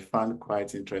I found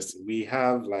quite interesting. We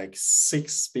have like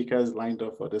 6 speakers lined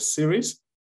up for the series,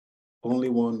 only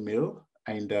one male.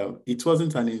 And it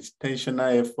wasn't an intentional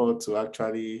effort to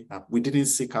actually, we didn't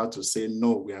seek out to say,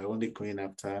 no, we are only going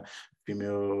after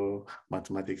female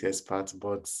mathematics experts,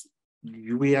 but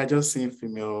we are just seeing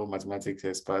female mathematics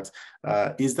experts.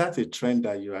 Is that a trend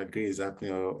that you agree is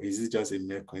happening, or is it just a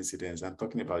mere coincidence? I'm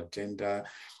talking about gender,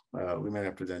 women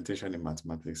representation in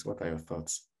mathematics. What are your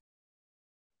thoughts?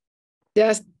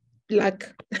 Just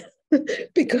luck,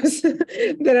 because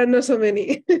there are not so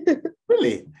many.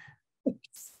 Really?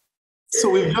 So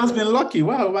we've just been lucky.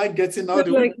 Wow, am I getting all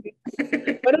the way?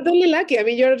 But not only lucky. I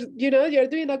mean, you're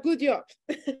doing a good job.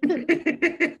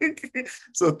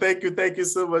 So thank you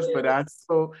so much for that.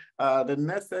 So the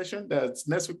next session,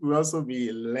 next week will also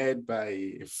be led by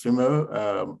a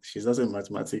female. She's also a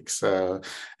mathematics, a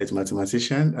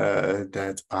mathematician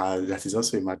that is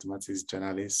also a mathematics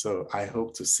journalist. So I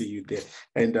hope to see you there.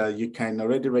 And you can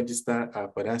already register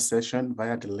for that session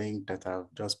via the link that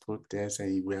I've just put there.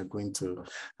 And we are going to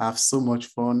have so much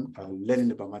fun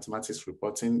learning about mathematics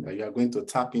reporting. You are going to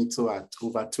tap into our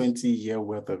over 20-year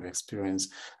worth of experience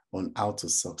on how to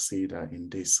succeed in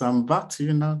this. So I'm back to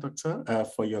you now, Doctor,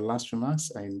 for your last remarks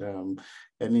and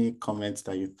any comments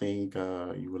that you think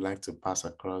you would like to pass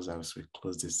across as we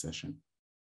close this session.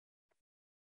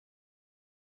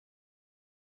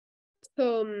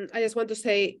 So I just want to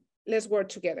say, let's work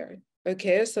together.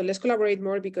 Okay, so let's collaborate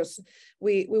more, because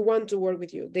we want to work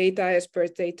with you, data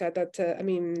experts, data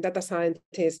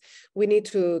scientists. We need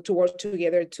to work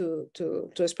together to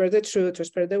spread the truth,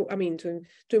 to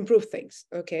improve things.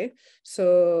 Okay,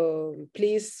 so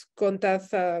please contact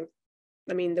the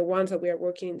ones that we are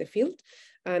working in the field,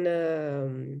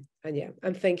 and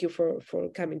thank you for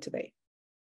coming today.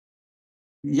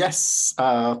 Yes,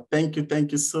 thank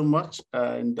you so much,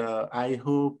 and I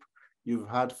hope you've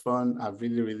had fun. I've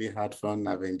really had fun.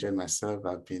 I've enjoyed myself.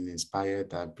 I've been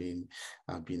inspired. I've been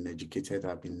educated.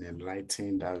 I've been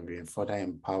enlightened. I've been further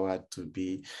empowered to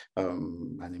be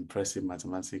an impressive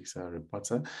mathematics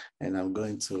reporter. And I'm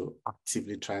going to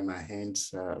actively try my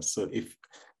hands. So if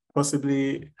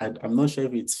possibly, I'm not sure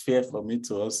if it's fair for me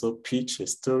to also pitch a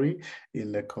story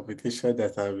in the competition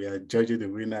that we are judging the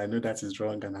winner. I know that is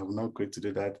wrong and I'm not going to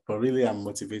do that, but really I'm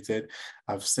motivated.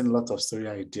 I've seen a lot of story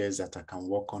ideas that I can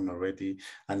work on already.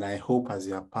 And I hope as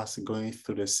you are going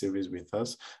through the series with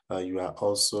us, you are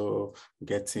also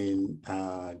getting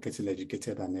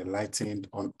educated and enlightened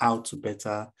on how to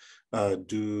better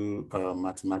do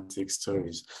mathematics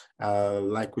stories.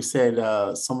 Like we said,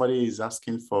 somebody is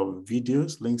asking for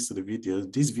videos, links to the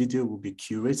videos. This video will be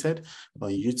curated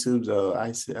on YouTube's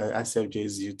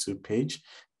ICFJ's YouTube page.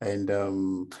 And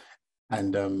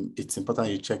it's important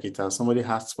you check it out. Somebody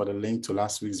asked for the link to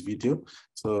last week's video.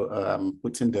 So I'm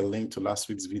putting the link to last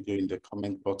week's video in the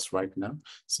comment box right now,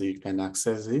 so you can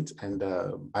access it. And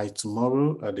by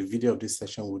tomorrow, the video of this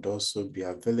session would also be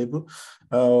available.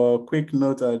 Quick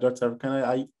note, Dr.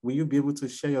 Africana, will you be able to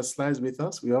share your slides with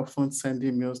us? We often send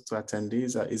emails to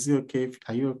attendees. Is it okay?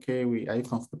 Are you okay? Are you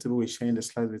comfortable with sharing the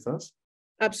slides with us?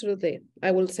 Absolutely.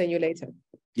 I will send you later.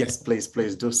 Yes, please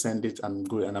do send it. I'm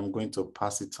good, and I'm going to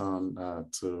pass it on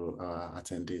to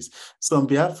attendees. So on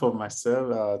behalf of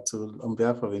myself, on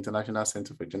behalf of the International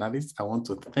Center for Journalists, I want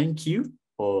to thank you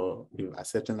for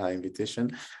accepting our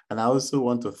invitation. And I also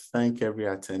want to thank every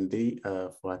attendee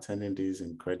for attending this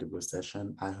incredible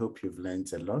session. I hope you've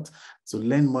learned a lot. To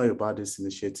learn more about this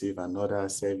initiative and other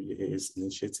CFJ's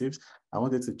initiatives, I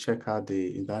wanted to check out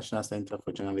the International Center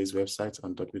for Journalists website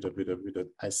on www.icfj.org.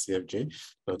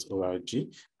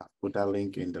 I'll put that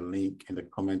link in the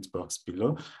comment box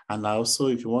below. And also,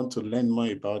 if you want to learn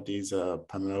more about this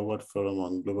Pamela Award Forum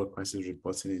on Global Crisis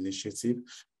Reporting Initiative,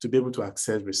 to be able to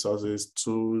access resources,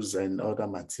 tools, and other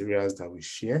materials that we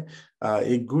share,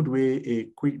 a good way,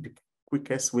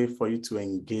 quickest way for you to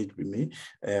engage with me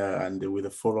and with the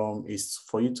forum is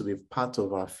for you to be part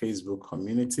of our Facebook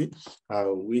community,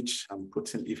 which I'm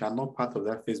putting. If you're not part of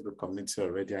that Facebook community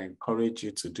already, I encourage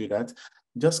you to do that.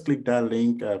 Just click that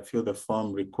link, fill the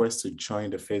form, request to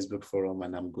join the Facebook forum,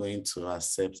 and I'm going to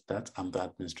accept that. I'm the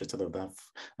administrator of that.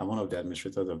 I'm one of the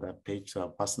administrators of that page. So I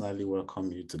personally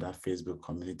welcome you to that Facebook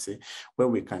community where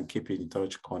we can keep in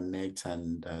touch, connect,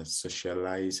 and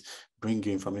socialize, bring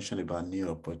you information about new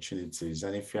opportunities.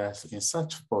 And if you're in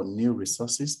search for new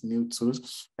resources, new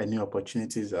tools, and new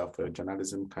opportunities for your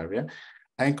journalism career,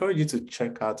 I encourage you to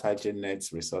check out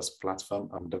IJNet's resource platform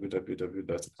on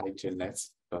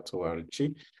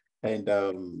www.ijnet.org. And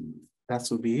that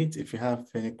will be it. If you have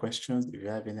any questions, if you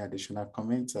have any additional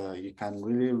comments, you can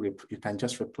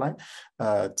just reply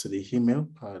to the email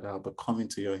that will be coming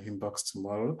to your inbox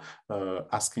tomorrow,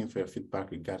 asking for your feedback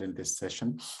regarding this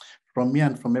session. From me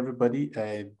and from everybody,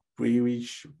 we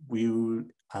wish you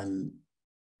and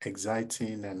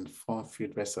exciting and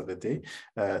fun-filled rest of the day.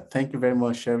 Thank you very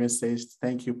much, Sharon says.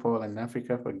 Thank you, Paul and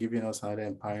Africa, for giving us another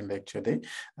empowering lecture day.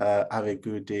 Have a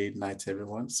good day, night,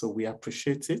 everyone. So we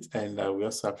appreciate it. And we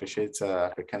also appreciate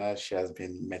Africana. She has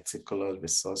been meticulous,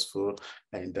 resourceful,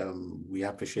 and we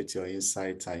appreciate your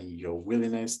insight and your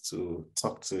willingness to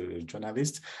talk to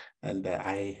journalists. And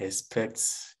I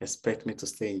expect me to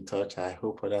stay in touch. I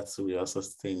hope others will also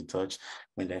stay in touch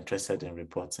when they're interested in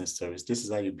reporting stories. This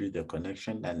is how you build your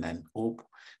connection, and I hope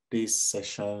this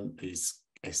session is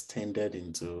extended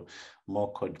into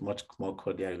much more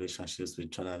cordial relationships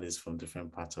with journalists from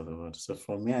different parts of the world. So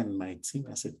from me and my team,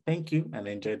 I said thank you and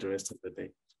enjoy the rest of the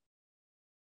day.